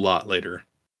whole lot later.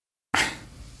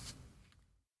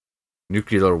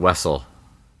 Nuclear Wessel.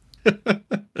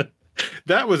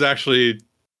 That was actually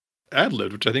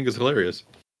ad-libbed, which I think is hilarious.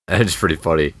 It's pretty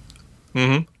funny.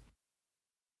 Mm-hmm.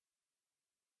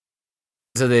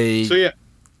 So the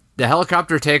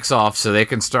helicopter takes off so they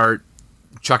can start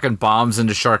chucking bombs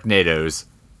into Sharknadoes.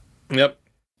 Yep.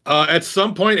 At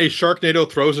some point, a Sharknado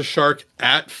throws a shark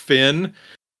at Finn.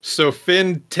 So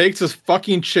Finn takes his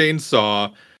fucking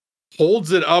chainsaw,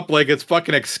 holds it up like it's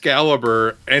fucking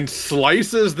Excalibur, and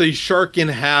slices the shark in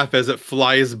half as it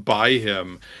flies by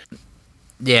him.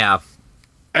 Yeah.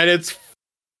 And it's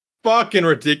fucking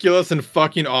ridiculous and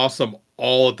fucking awesome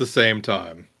all at the same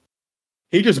time.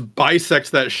 He just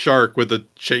bisects that shark with a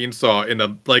chainsaw in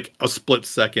a split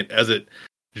second as it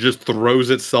just throws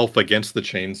itself against the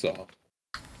chainsaw.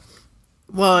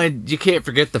 Well, and you can't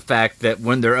forget the fact that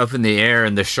when they're up in the air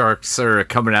and the sharks are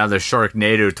coming out of the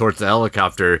Sharknado towards the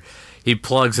helicopter, he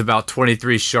plugs about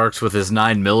 23 sharks with his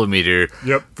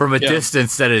 9mm from a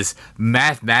distance that is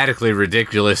mathematically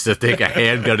ridiculous to think a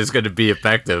handgun is going to be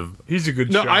effective. He's a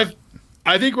good shot.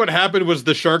 I think what happened was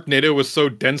the Sharknado was so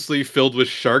densely filled with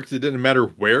sharks, it didn't matter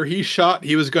where he shot,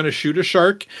 he was going to shoot a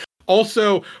shark.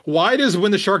 Also, why does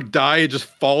when the shark dies, it just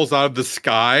falls out of the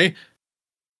sky?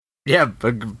 Yeah,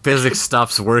 but physics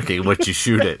stops working once you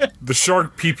shoot it. The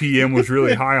shark PPM was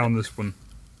really high on this one.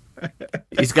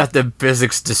 He's got the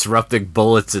physics disrupting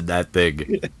bullets in that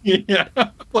thing. Yeah,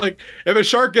 like if a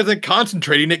shark isn't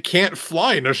concentrating, it can't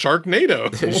fly in a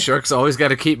Sharknado. Sharks always got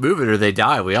to keep moving or they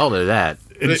die. We all know that.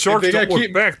 And sharks don't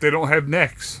look back. They don't have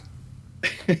necks.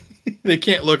 They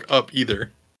can't look up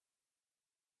either.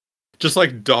 Just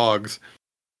like dogs.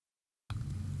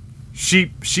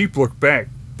 Sheep look back,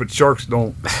 but sharks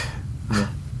don't.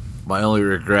 My only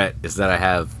regret is that I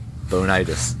have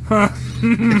bonitis.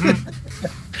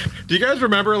 Do you guys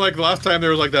remember, like, the last time there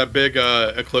was, like, that big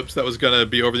eclipse that was going to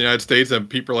be over the United States and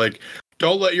people were like,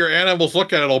 don't let your animals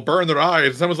look at it. It'll burn their eyes.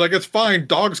 And someone's like, it's fine.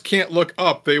 Dogs can't look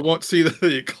up. They won't see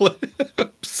the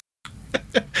eclipse.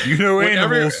 You know,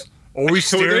 animals always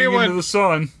staring into the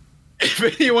sun.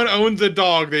 If anyone owns a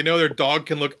dog, they know their dog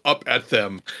can look up at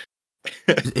them.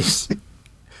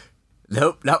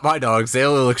 Nope, not my dogs. They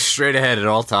only look straight ahead at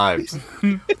all times.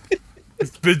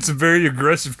 It's been some very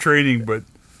aggressive training, but...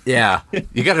 Yeah,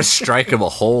 you gotta strike them a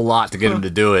whole lot to get them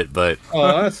to do it, but...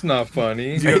 Oh, that's not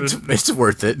funny. It's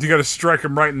worth it. You gotta strike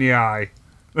them right in the eye.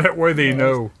 That way they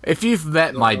know. If you've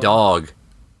met my dog,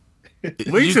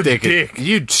 Link's a dick.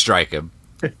 You'd strike him.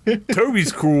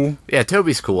 Toby's cool. Yeah,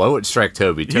 Toby's cool. I wouldn't strike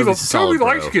Toby. Toby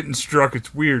likes getting struck.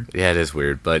 It's weird. Yeah, it is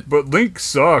weird, but Link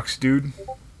sucks, dude.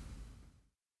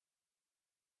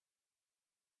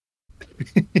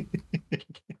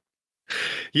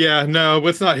 Yeah, no,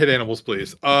 let's not hit animals,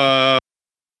 please.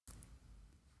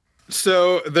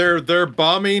 So they're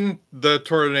bombing the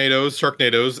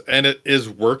Sharknadoes, and it is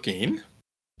working.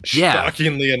 Yeah.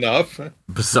 Shockingly enough.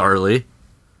 Bizarrely.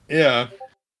 Yeah.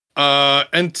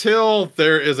 Until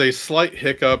there is a slight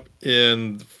hiccup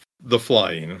in the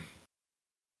flying.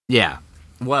 Yeah.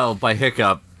 Well, by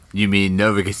hiccup, you mean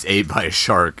Nova gets ate by a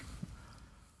shark.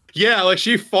 Yeah, like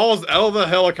she falls out of the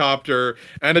helicopter,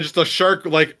 and it's just a shark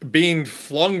like being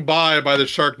flung by the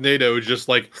Sharknado just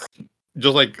like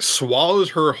swallows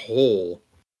her whole.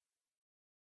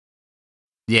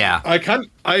 Yeah.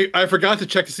 I forgot to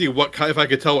check to see if I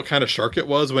could tell what kind of shark it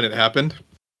was when it happened.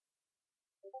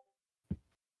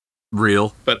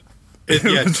 Real. But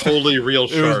totally real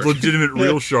shark. It was legitimate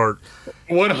real shark.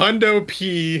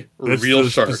 100p That's real the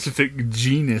shark. Specific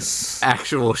genus.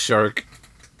 Actual shark.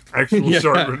 Actual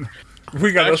shark.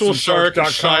 We got actual shark.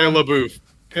 Shia LaBeouf.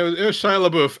 It was Shia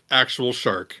LaBeouf. Actual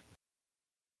shark.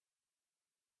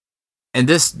 And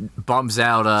this bums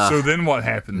out. So then what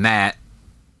happened? Matt.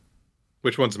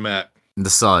 Which one's Matt? The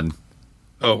son.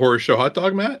 Oh, horror show hot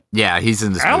dog Matt? Yeah, he's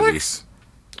in this Alex?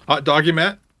 movie. Hot doggy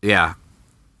Matt? Yeah.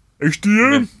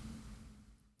 HDM?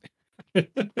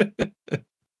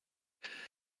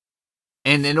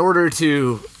 And in order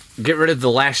to get rid of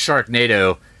the last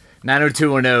Sharknado,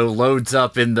 90210 loads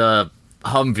up in the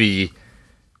Humvee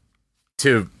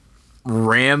to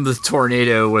ram the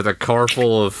tornado with a car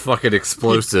full of fucking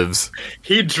explosives.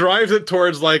 He drives it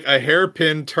towards like a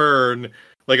hairpin turn,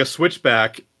 like a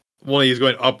switchback when he's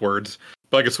going upwards,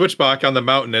 but like a switchback on the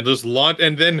mountain, and just launch.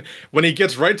 And then when he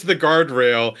gets right to the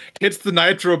guardrail, hits the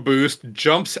nitro boost,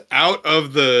 jumps out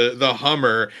of the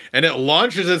Hummer, and it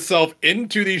launches itself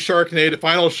into the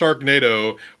final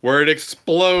Sharknado, where it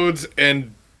explodes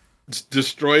and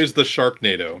destroys the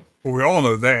Sharknado. Well, we all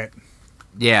know that.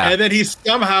 Yeah. And then he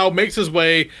somehow makes his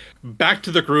way back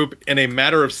to the group in a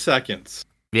matter of seconds.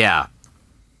 Yeah.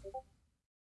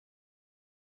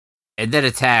 And then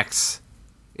is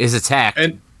attacked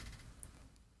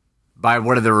by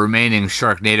one of the remaining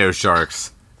Sharknado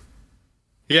sharks.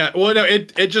 Yeah, well, no,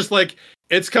 it just like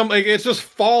it's just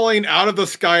falling out of the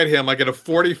sky at him like at a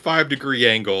 45-degree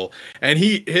angle, and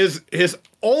his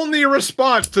only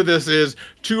response to this is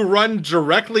to run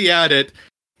directly at it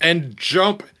and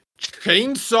jump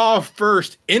chainsaw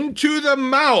first into the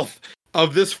mouth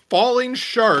of this falling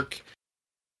shark,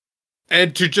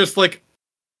 and to just like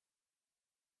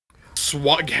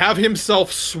have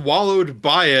himself swallowed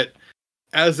by it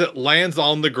as it lands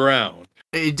on the ground.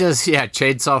 It does, yeah,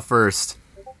 chainsaw first.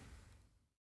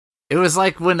 It was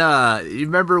like when, you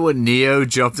remember when Neo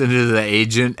jumped into the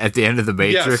agent at the end of the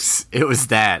Matrix? Yes. It was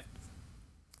that.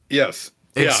 Yes.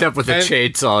 Except with a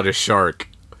chainsaw and a shark.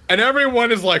 And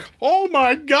everyone is like, oh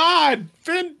my god,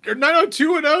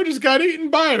 90210 just got eaten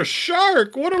by a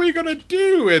shark. What are we going to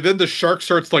do? And then the shark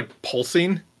starts like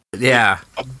pulsing. Yeah.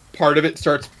 A part of it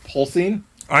starts pulsing.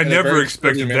 I never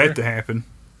expected that to happen.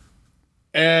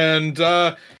 And,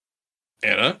 and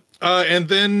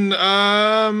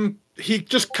then, he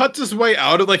just cuts his way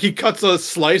out of, like, he cuts a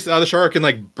slice out of the shark and,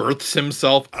 like, births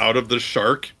himself out of the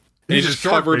shark. And he's just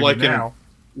covered, like, in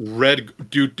red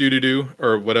doo-doo-doo-doo,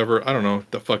 or whatever. I don't know,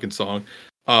 the fucking song.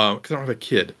 Because I don't have a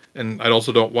kid. And I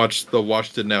also don't watch the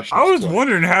Washington National. I was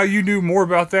wondering how you knew more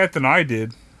about that than I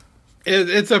did.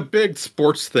 It's a big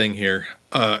sports thing here.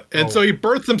 So he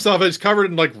births himself, and he's covered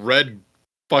in, like, red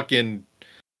fucking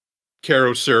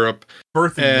Caro syrup.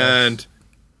 Birthing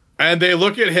And they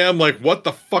look at him like, what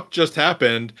the fuck just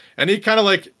happened? And he kind of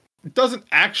like doesn't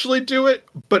actually do it,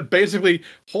 but basically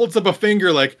holds up a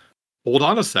finger like, hold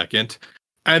on a second.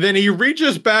 And then he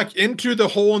reaches back into the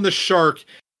hole in the shark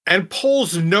and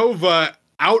pulls Nova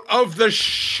out of the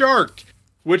shark,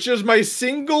 which is my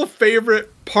single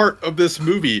favorite part of this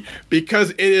movie because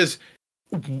it is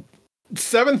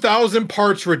 7,000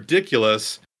 parts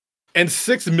ridiculous and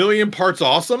 6 million parts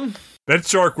awesome. That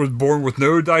shark was born with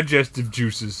no digestive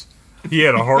juices. He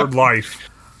had a hard life.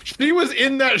 She was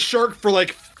in that shark for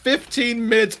like 15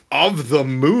 minutes of the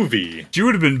movie. She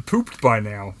would have been pooped by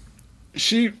now.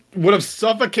 She would have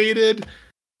suffocated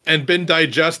and been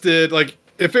digested. Like,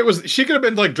 if it was, she could have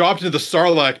been like dropped into the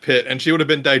Sarlacc pit and she would have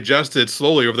been digested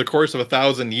slowly over the course of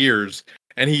 1,000 years.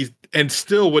 And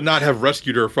still would not have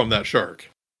rescued her from that shark.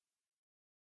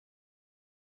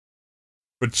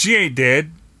 But she ain't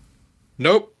dead.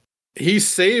 Nope. He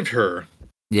saved her.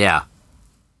 Yeah.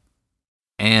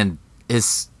 And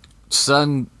his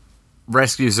son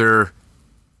rescues her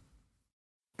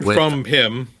from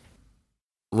him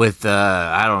with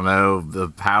I don't know, the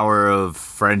power of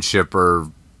friendship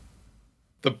or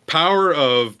the power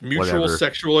of mutual whatever.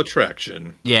 Sexual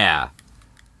attraction. Yeah.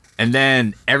 And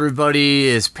then everybody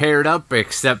is paired up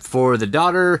except for the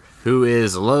daughter, who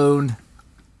is alone.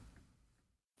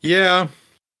 Yeah.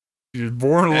 She's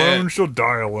born alone, she'll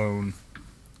die alone.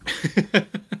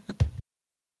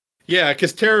 Yeah,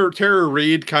 because Tara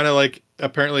Reid kind of like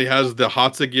apparently has the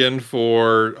hots again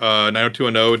for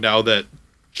 90210 now that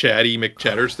Chatty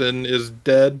McChatterson is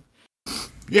dead.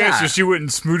 Yeah, so she went and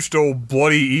smooched old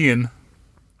bloody Ian.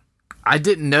 I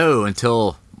didn't know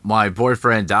until my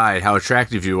boyfriend died how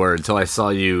attractive you were until I saw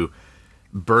you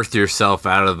birth yourself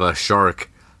out of a shark.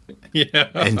 Yeah.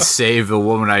 And save the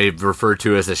woman I referred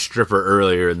to as a stripper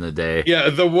earlier in the day. Yeah,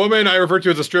 the woman I referred to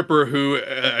as a stripper who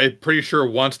I'm pretty sure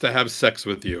wants to have sex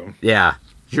with you. Yeah,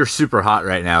 you're super hot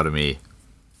right now to me.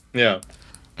 Yeah.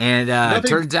 And it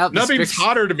turns out nothing's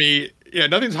hotter to me. Yeah,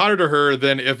 nothing's hotter to her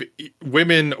than if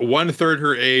women 1/3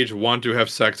 her age want to have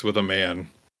sex with a man.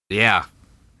 Yeah.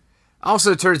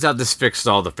 Also, it turns out this fixed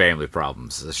all the family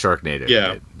problems. The Sharknado.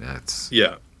 Yeah.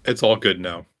 Yeah, it's all good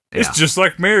now. It's just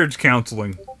like marriage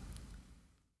counseling.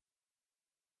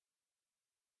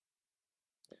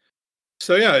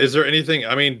 So yeah, is there anything?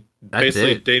 I mean,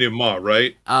 basically denouement,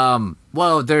 right?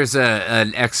 Well, there's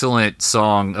an excellent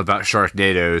song about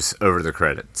Sharknadoes over the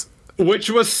credits,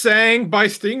 which was sang by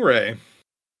Stingray.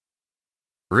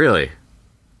 Really?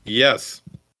 Yes.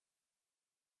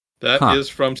 That is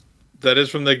from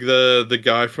the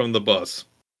guy from the bus.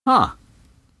 Huh.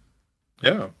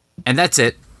 Yeah. And that's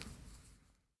it.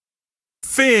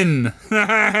 Finn.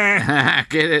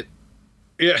 Get it?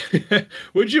 Yeah.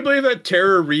 Would you believe that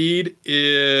Tara Reid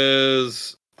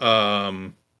is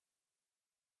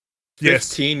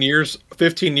 15 years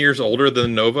older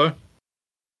than Nova?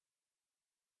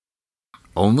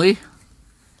 Only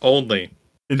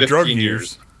in drug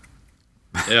years.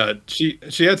 Yeah, she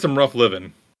had some rough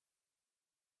living.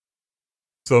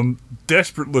 Some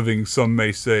desperate living, some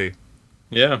may say.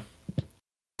 Yeah.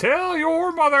 Tell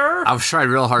your mother. I was trying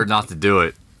real hard not to do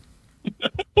it.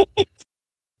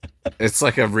 It's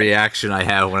like a reaction I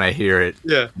have when I hear it.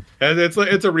 Yeah, and it's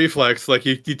a reflex. Like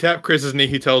you tap Chris's knee,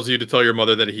 he tells you to tell your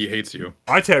mother that he hates you.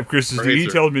 I tap Chris's knee, he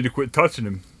tells me to quit touching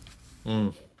him.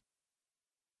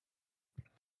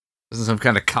 This is some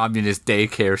kind of communist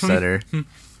daycare center.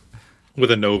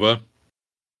 With a Nova.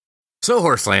 So,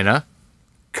 Horselana.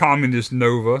 Communist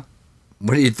Nova.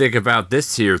 What do you think about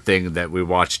this here thing that we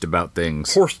watched about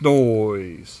things? Horse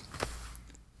noise.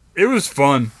 It was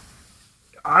fun.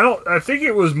 I think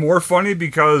it was more funny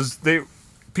because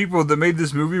people that made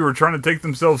this movie were trying to take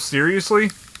themselves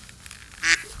seriously,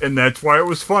 and that's why it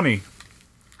was funny.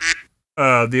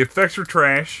 The effects were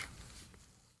trash.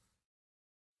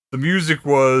 The music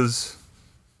was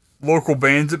local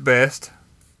bands at best.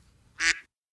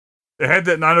 It had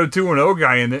that 90210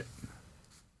 guy in it.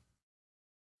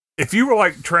 If you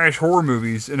like trash horror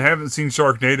movies and haven't seen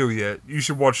Sharknado yet, you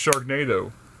should watch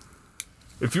Sharknado.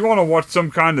 If you want to watch some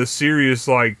kind of serious,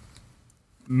 like,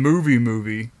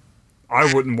 movie,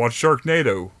 I wouldn't watch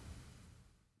Sharknado.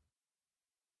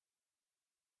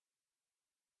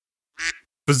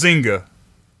 Bazinga.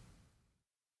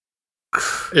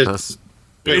 That's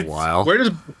been a while. Where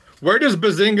does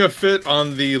Bazinga fit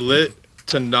on the lit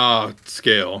to nah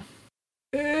scale?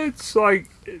 It's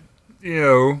like,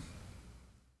 3/4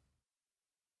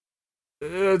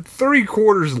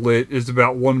 lit is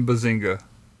about one Bazinga.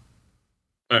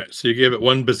 All right, so you gave it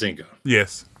one Bazinga.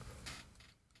 Yes.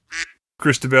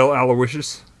 Christabel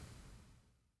Aloysius.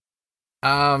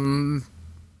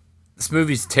 This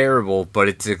movie's terrible, but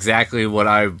it's exactly what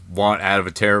I want out of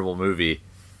a terrible movie.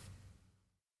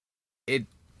 It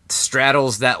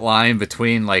straddles that line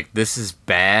between, like, this is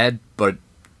bad, but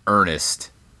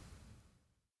earnest.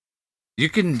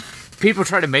 People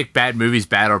try to make bad movies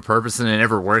bad on purpose, and it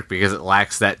never work because it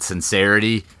lacks that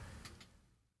sincerity.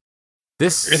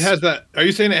 It has that. Are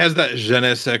you saying it has that je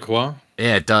ne sais quoi?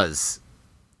 Yeah, it does.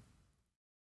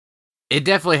 It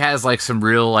definitely has like some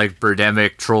real like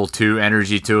Birdemic Troll 2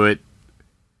 energy to it,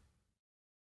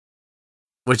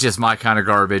 which is my kind of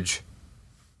garbage.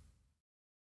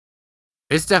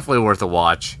 It's definitely worth a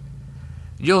watch.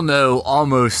 You'll know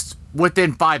almost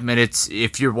within 5 minutes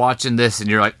if you're watching this and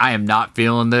you're like, I am not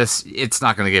feeling this, it's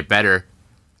not going to get better.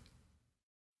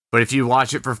 But if you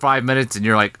watch it for 5 minutes and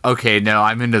you're like, okay, no,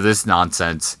 I'm into this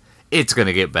nonsense, it's going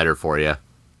to get better for you.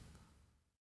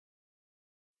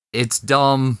 It's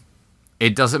dumb.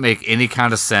 It doesn't make any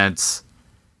kind of sense.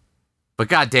 But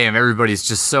goddamn, everybody's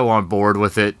just so on board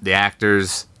with it. The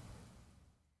actors,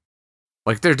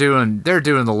 like they're doing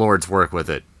the Lord's work with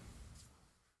it.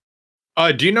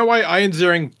 Do you know why Ian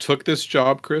Ziering took this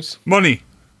job, Chris? Money.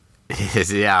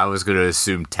 Yeah, I was going to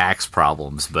assume tax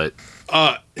problems, but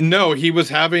no, he was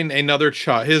having another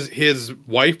child. His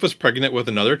wife was pregnant with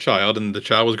another child, and the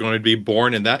child was going to be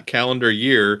born in that calendar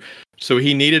year. So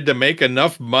he needed to make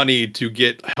enough money to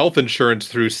get health insurance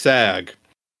through SAG,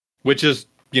 which is,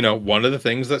 one of the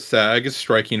things that SAG is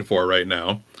striking for right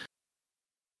now.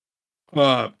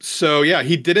 So yeah,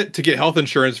 he did it to get health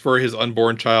insurance for his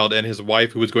unborn child and his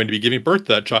wife, who was going to be giving birth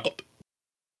to that child.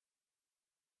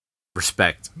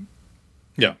 Respect.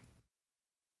 Yeah.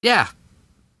 Yeah.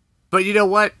 But you know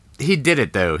what? He did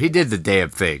it, though. He did the damn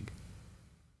thing.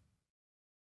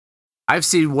 I've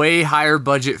seen way higher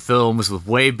budget films with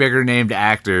way bigger named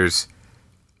actors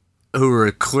who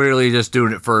are clearly just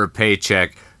doing it for a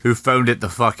paycheck, who phoned it the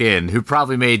fuck in, who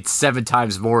probably made 7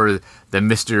 times more than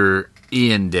Mr.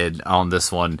 Ian did on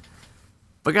this one.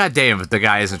 But goddamn if the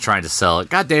guy isn't trying to sell it.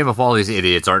 Goddamn if all these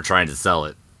idiots aren't trying to sell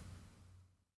it.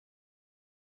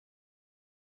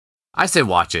 I say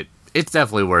watch it. It's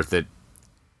definitely worth it.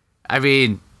 I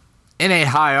mean, it ain't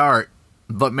high art,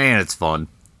 but man, it's fun.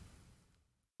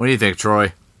 What do you think,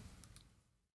 Troy?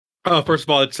 First of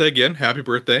all, I'd say again, happy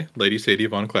birthday, Lady Sadie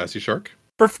Von Classy Shark.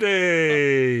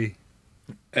 Birthday!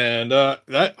 And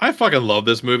I fucking love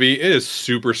this movie. It is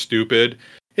super stupid.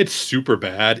 It's super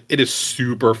bad. It is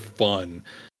super fun.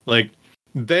 Like,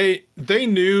 they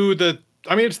knew that,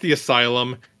 I mean, it's the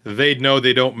Asylum. They know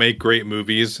they don't make great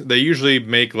movies. They usually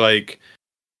make, like,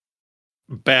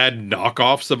 bad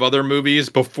knockoffs of other movies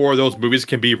before those movies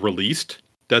can be released.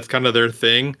 That's kind of their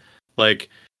thing. Like,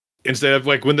 instead of,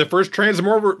 like, when the first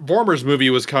Transformers movie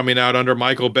was coming out under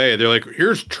Michael Bay, they're like,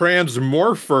 here's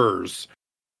Transmorphers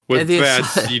with bad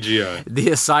CGI. The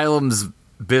Asylum's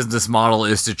business model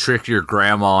is to trick your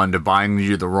grandma into buying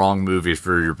you the wrong movie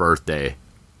for your birthday.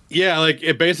 Yeah, like,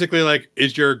 it basically, like,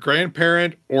 is your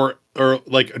grandparent or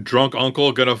like a drunk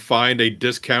uncle gonna find a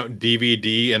discount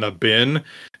DVD in a bin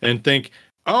and think,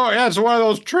 oh yeah, it's one of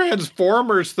those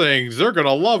Transformers things, they're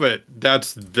gonna love it.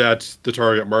 That's the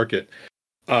target market.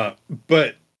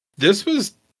 But this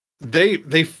was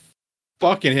they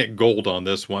fucking hit gold on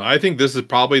this one. I think this is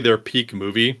probably their peak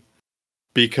movie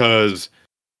because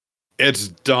it's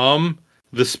dumb.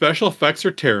 The special effects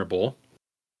are terrible.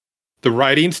 The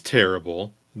writing's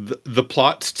terrible. The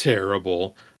plot's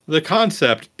terrible. The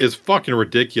concept is fucking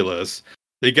ridiculous.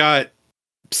 They got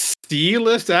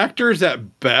C-list actors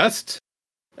at best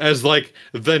as, like,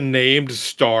 the named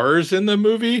stars in the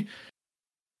movie.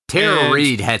 Tara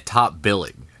Reid had top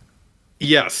billing.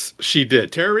 Yes, she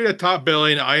did. Tara Reid had top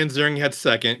billing. Ian Ziering had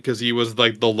second because he was,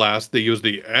 like, the last. They used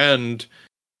the end,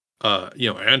 and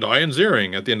Ian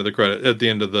Ziering at the end of the credit, at the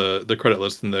end of the credit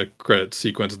list and the credit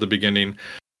sequence at the beginning.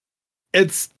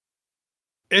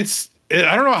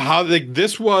 I don't know how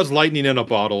this was lightning in a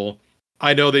bottle.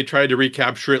 I know they tried to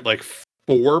recapture it like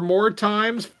 5 more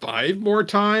times.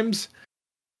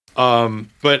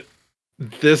 But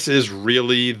this is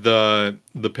really the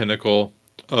pinnacle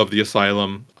of the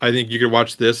Asylum. I think you could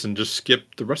watch this and just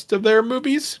skip the rest of their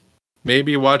movies.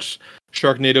 Maybe watch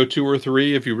Sharknado 2 or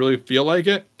 3 if you really feel like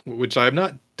it, which I have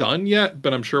not done yet,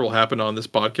 but I'm sure will happen on this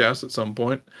podcast at some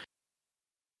point.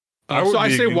 I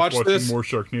say watch this. More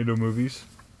Sharknado movies.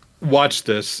 Watch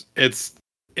this. If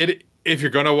you're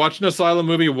gonna watch an Asylum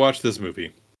movie, watch this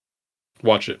movie.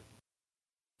 Watch it.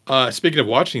 Speaking of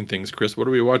watching things, Chris, what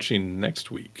are we watching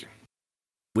next week?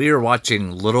 We are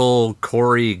watching Little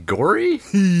Corey Gory.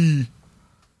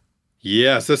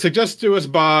 Yes, that's suggested to us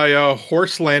by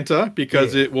Horse Lanta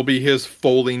because it will be his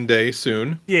foaling day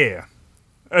soon. Yeah,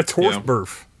 that's horse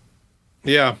birth.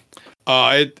 Yeah.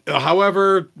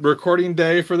 However, recording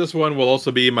day for this one will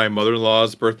also be my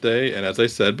mother-in-law's birthday, and as I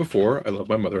said before, I love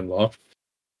my mother-in-law.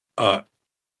 I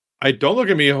don't look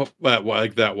at me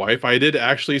like that, wife. I did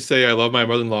actually say I love my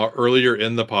mother-in-law earlier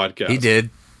in the podcast. He did.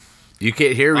 You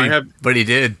can't hear me, but he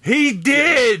did. He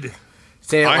did! Yeah.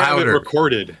 Say it louder.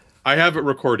 I have it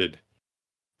recorded.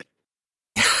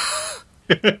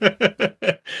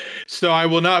 So I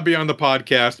will not be on the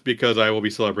podcast because I will be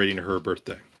celebrating her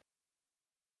birthday.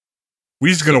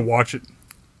 We're just going to watch it.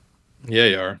 Yeah,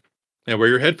 you are. And wear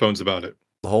your headphones about it.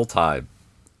 The whole time.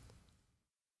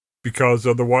 Because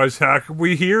otherwise, how could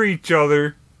we hear each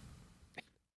other?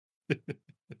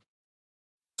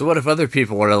 So what if other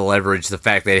people want to leverage the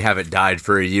fact they haven't died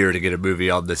for a year to get a movie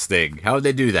on this thing? How would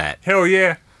they do that? Hell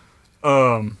yeah.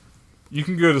 You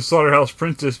can go to Slaughterhouse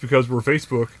Princess because we're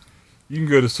Facebook. You can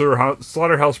go to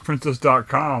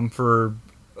slaughterhouseprincess.com for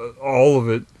all of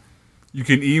it. You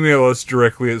can email us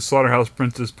directly at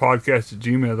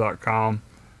slaughterhouseprincesspodcast@gmail.com.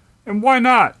 And why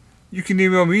not? You can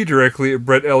email me directly at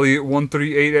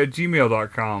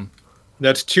brettelliott138@gmail.com.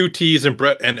 That's 2 T's in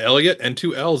Brett and Elliot, and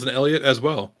 2 L's in Elliot as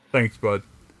well. Thanks, bud.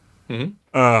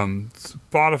 Mm-hmm.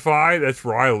 Spotify, that's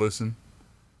where I listen.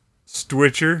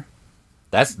 Stitcher.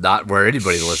 That's not where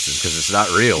anybody listens because it's not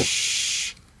real.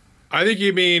 I think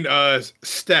you mean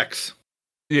Stex.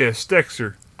 Yeah,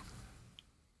 Stexer.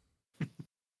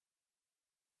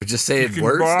 We're just saying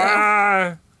words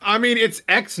now? I mean, it's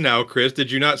X now, Chris.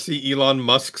 Did you not see Elon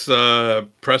Musk's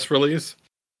press release?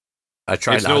 I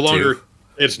tried not to.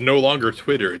 It's no longer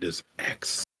Twitter. It is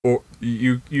X. Or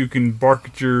you can bark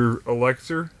at your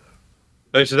Alexa.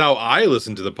 That's how I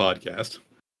listen to the podcast.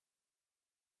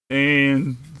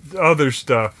 And other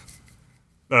stuff.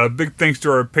 Big thanks to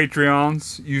our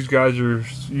Patreons. You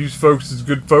folks is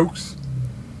good folks.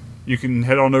 You can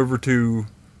head on over to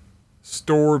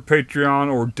store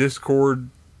Patreon or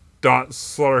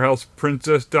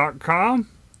discord.slaughterhouseprincess.com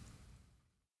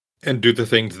and do the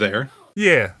things there.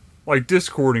 Yeah, like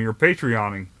Discording or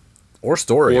Patreoning. Or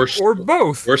story. Or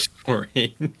both. Or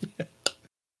story.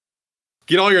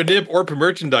 Get all your Nib Orp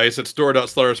merchandise at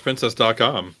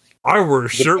store.slaughterhouseprincess.com. I wore a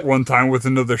shirt one time with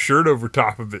another shirt over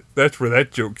top of it. That's where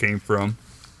that joke came from.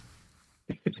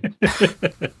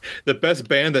 The best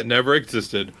band that never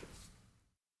existed.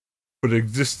 But it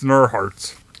exists in our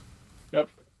hearts. Yep.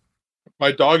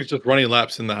 My dog is just running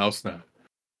laps in the house now.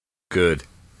 Good.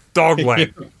 Dog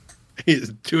lap. He's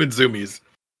doing zoomies.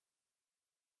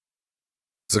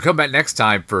 So come back next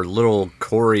time for little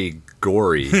Corey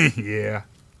Gory. Yeah.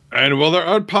 And while there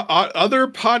are other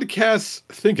podcasts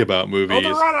think about movies,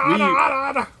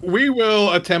 we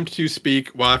will attempt to speak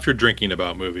while after drinking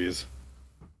about movies.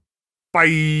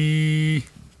 Bye.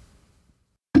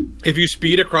 If you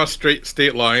speed across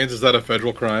state lines, is that a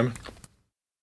federal crime?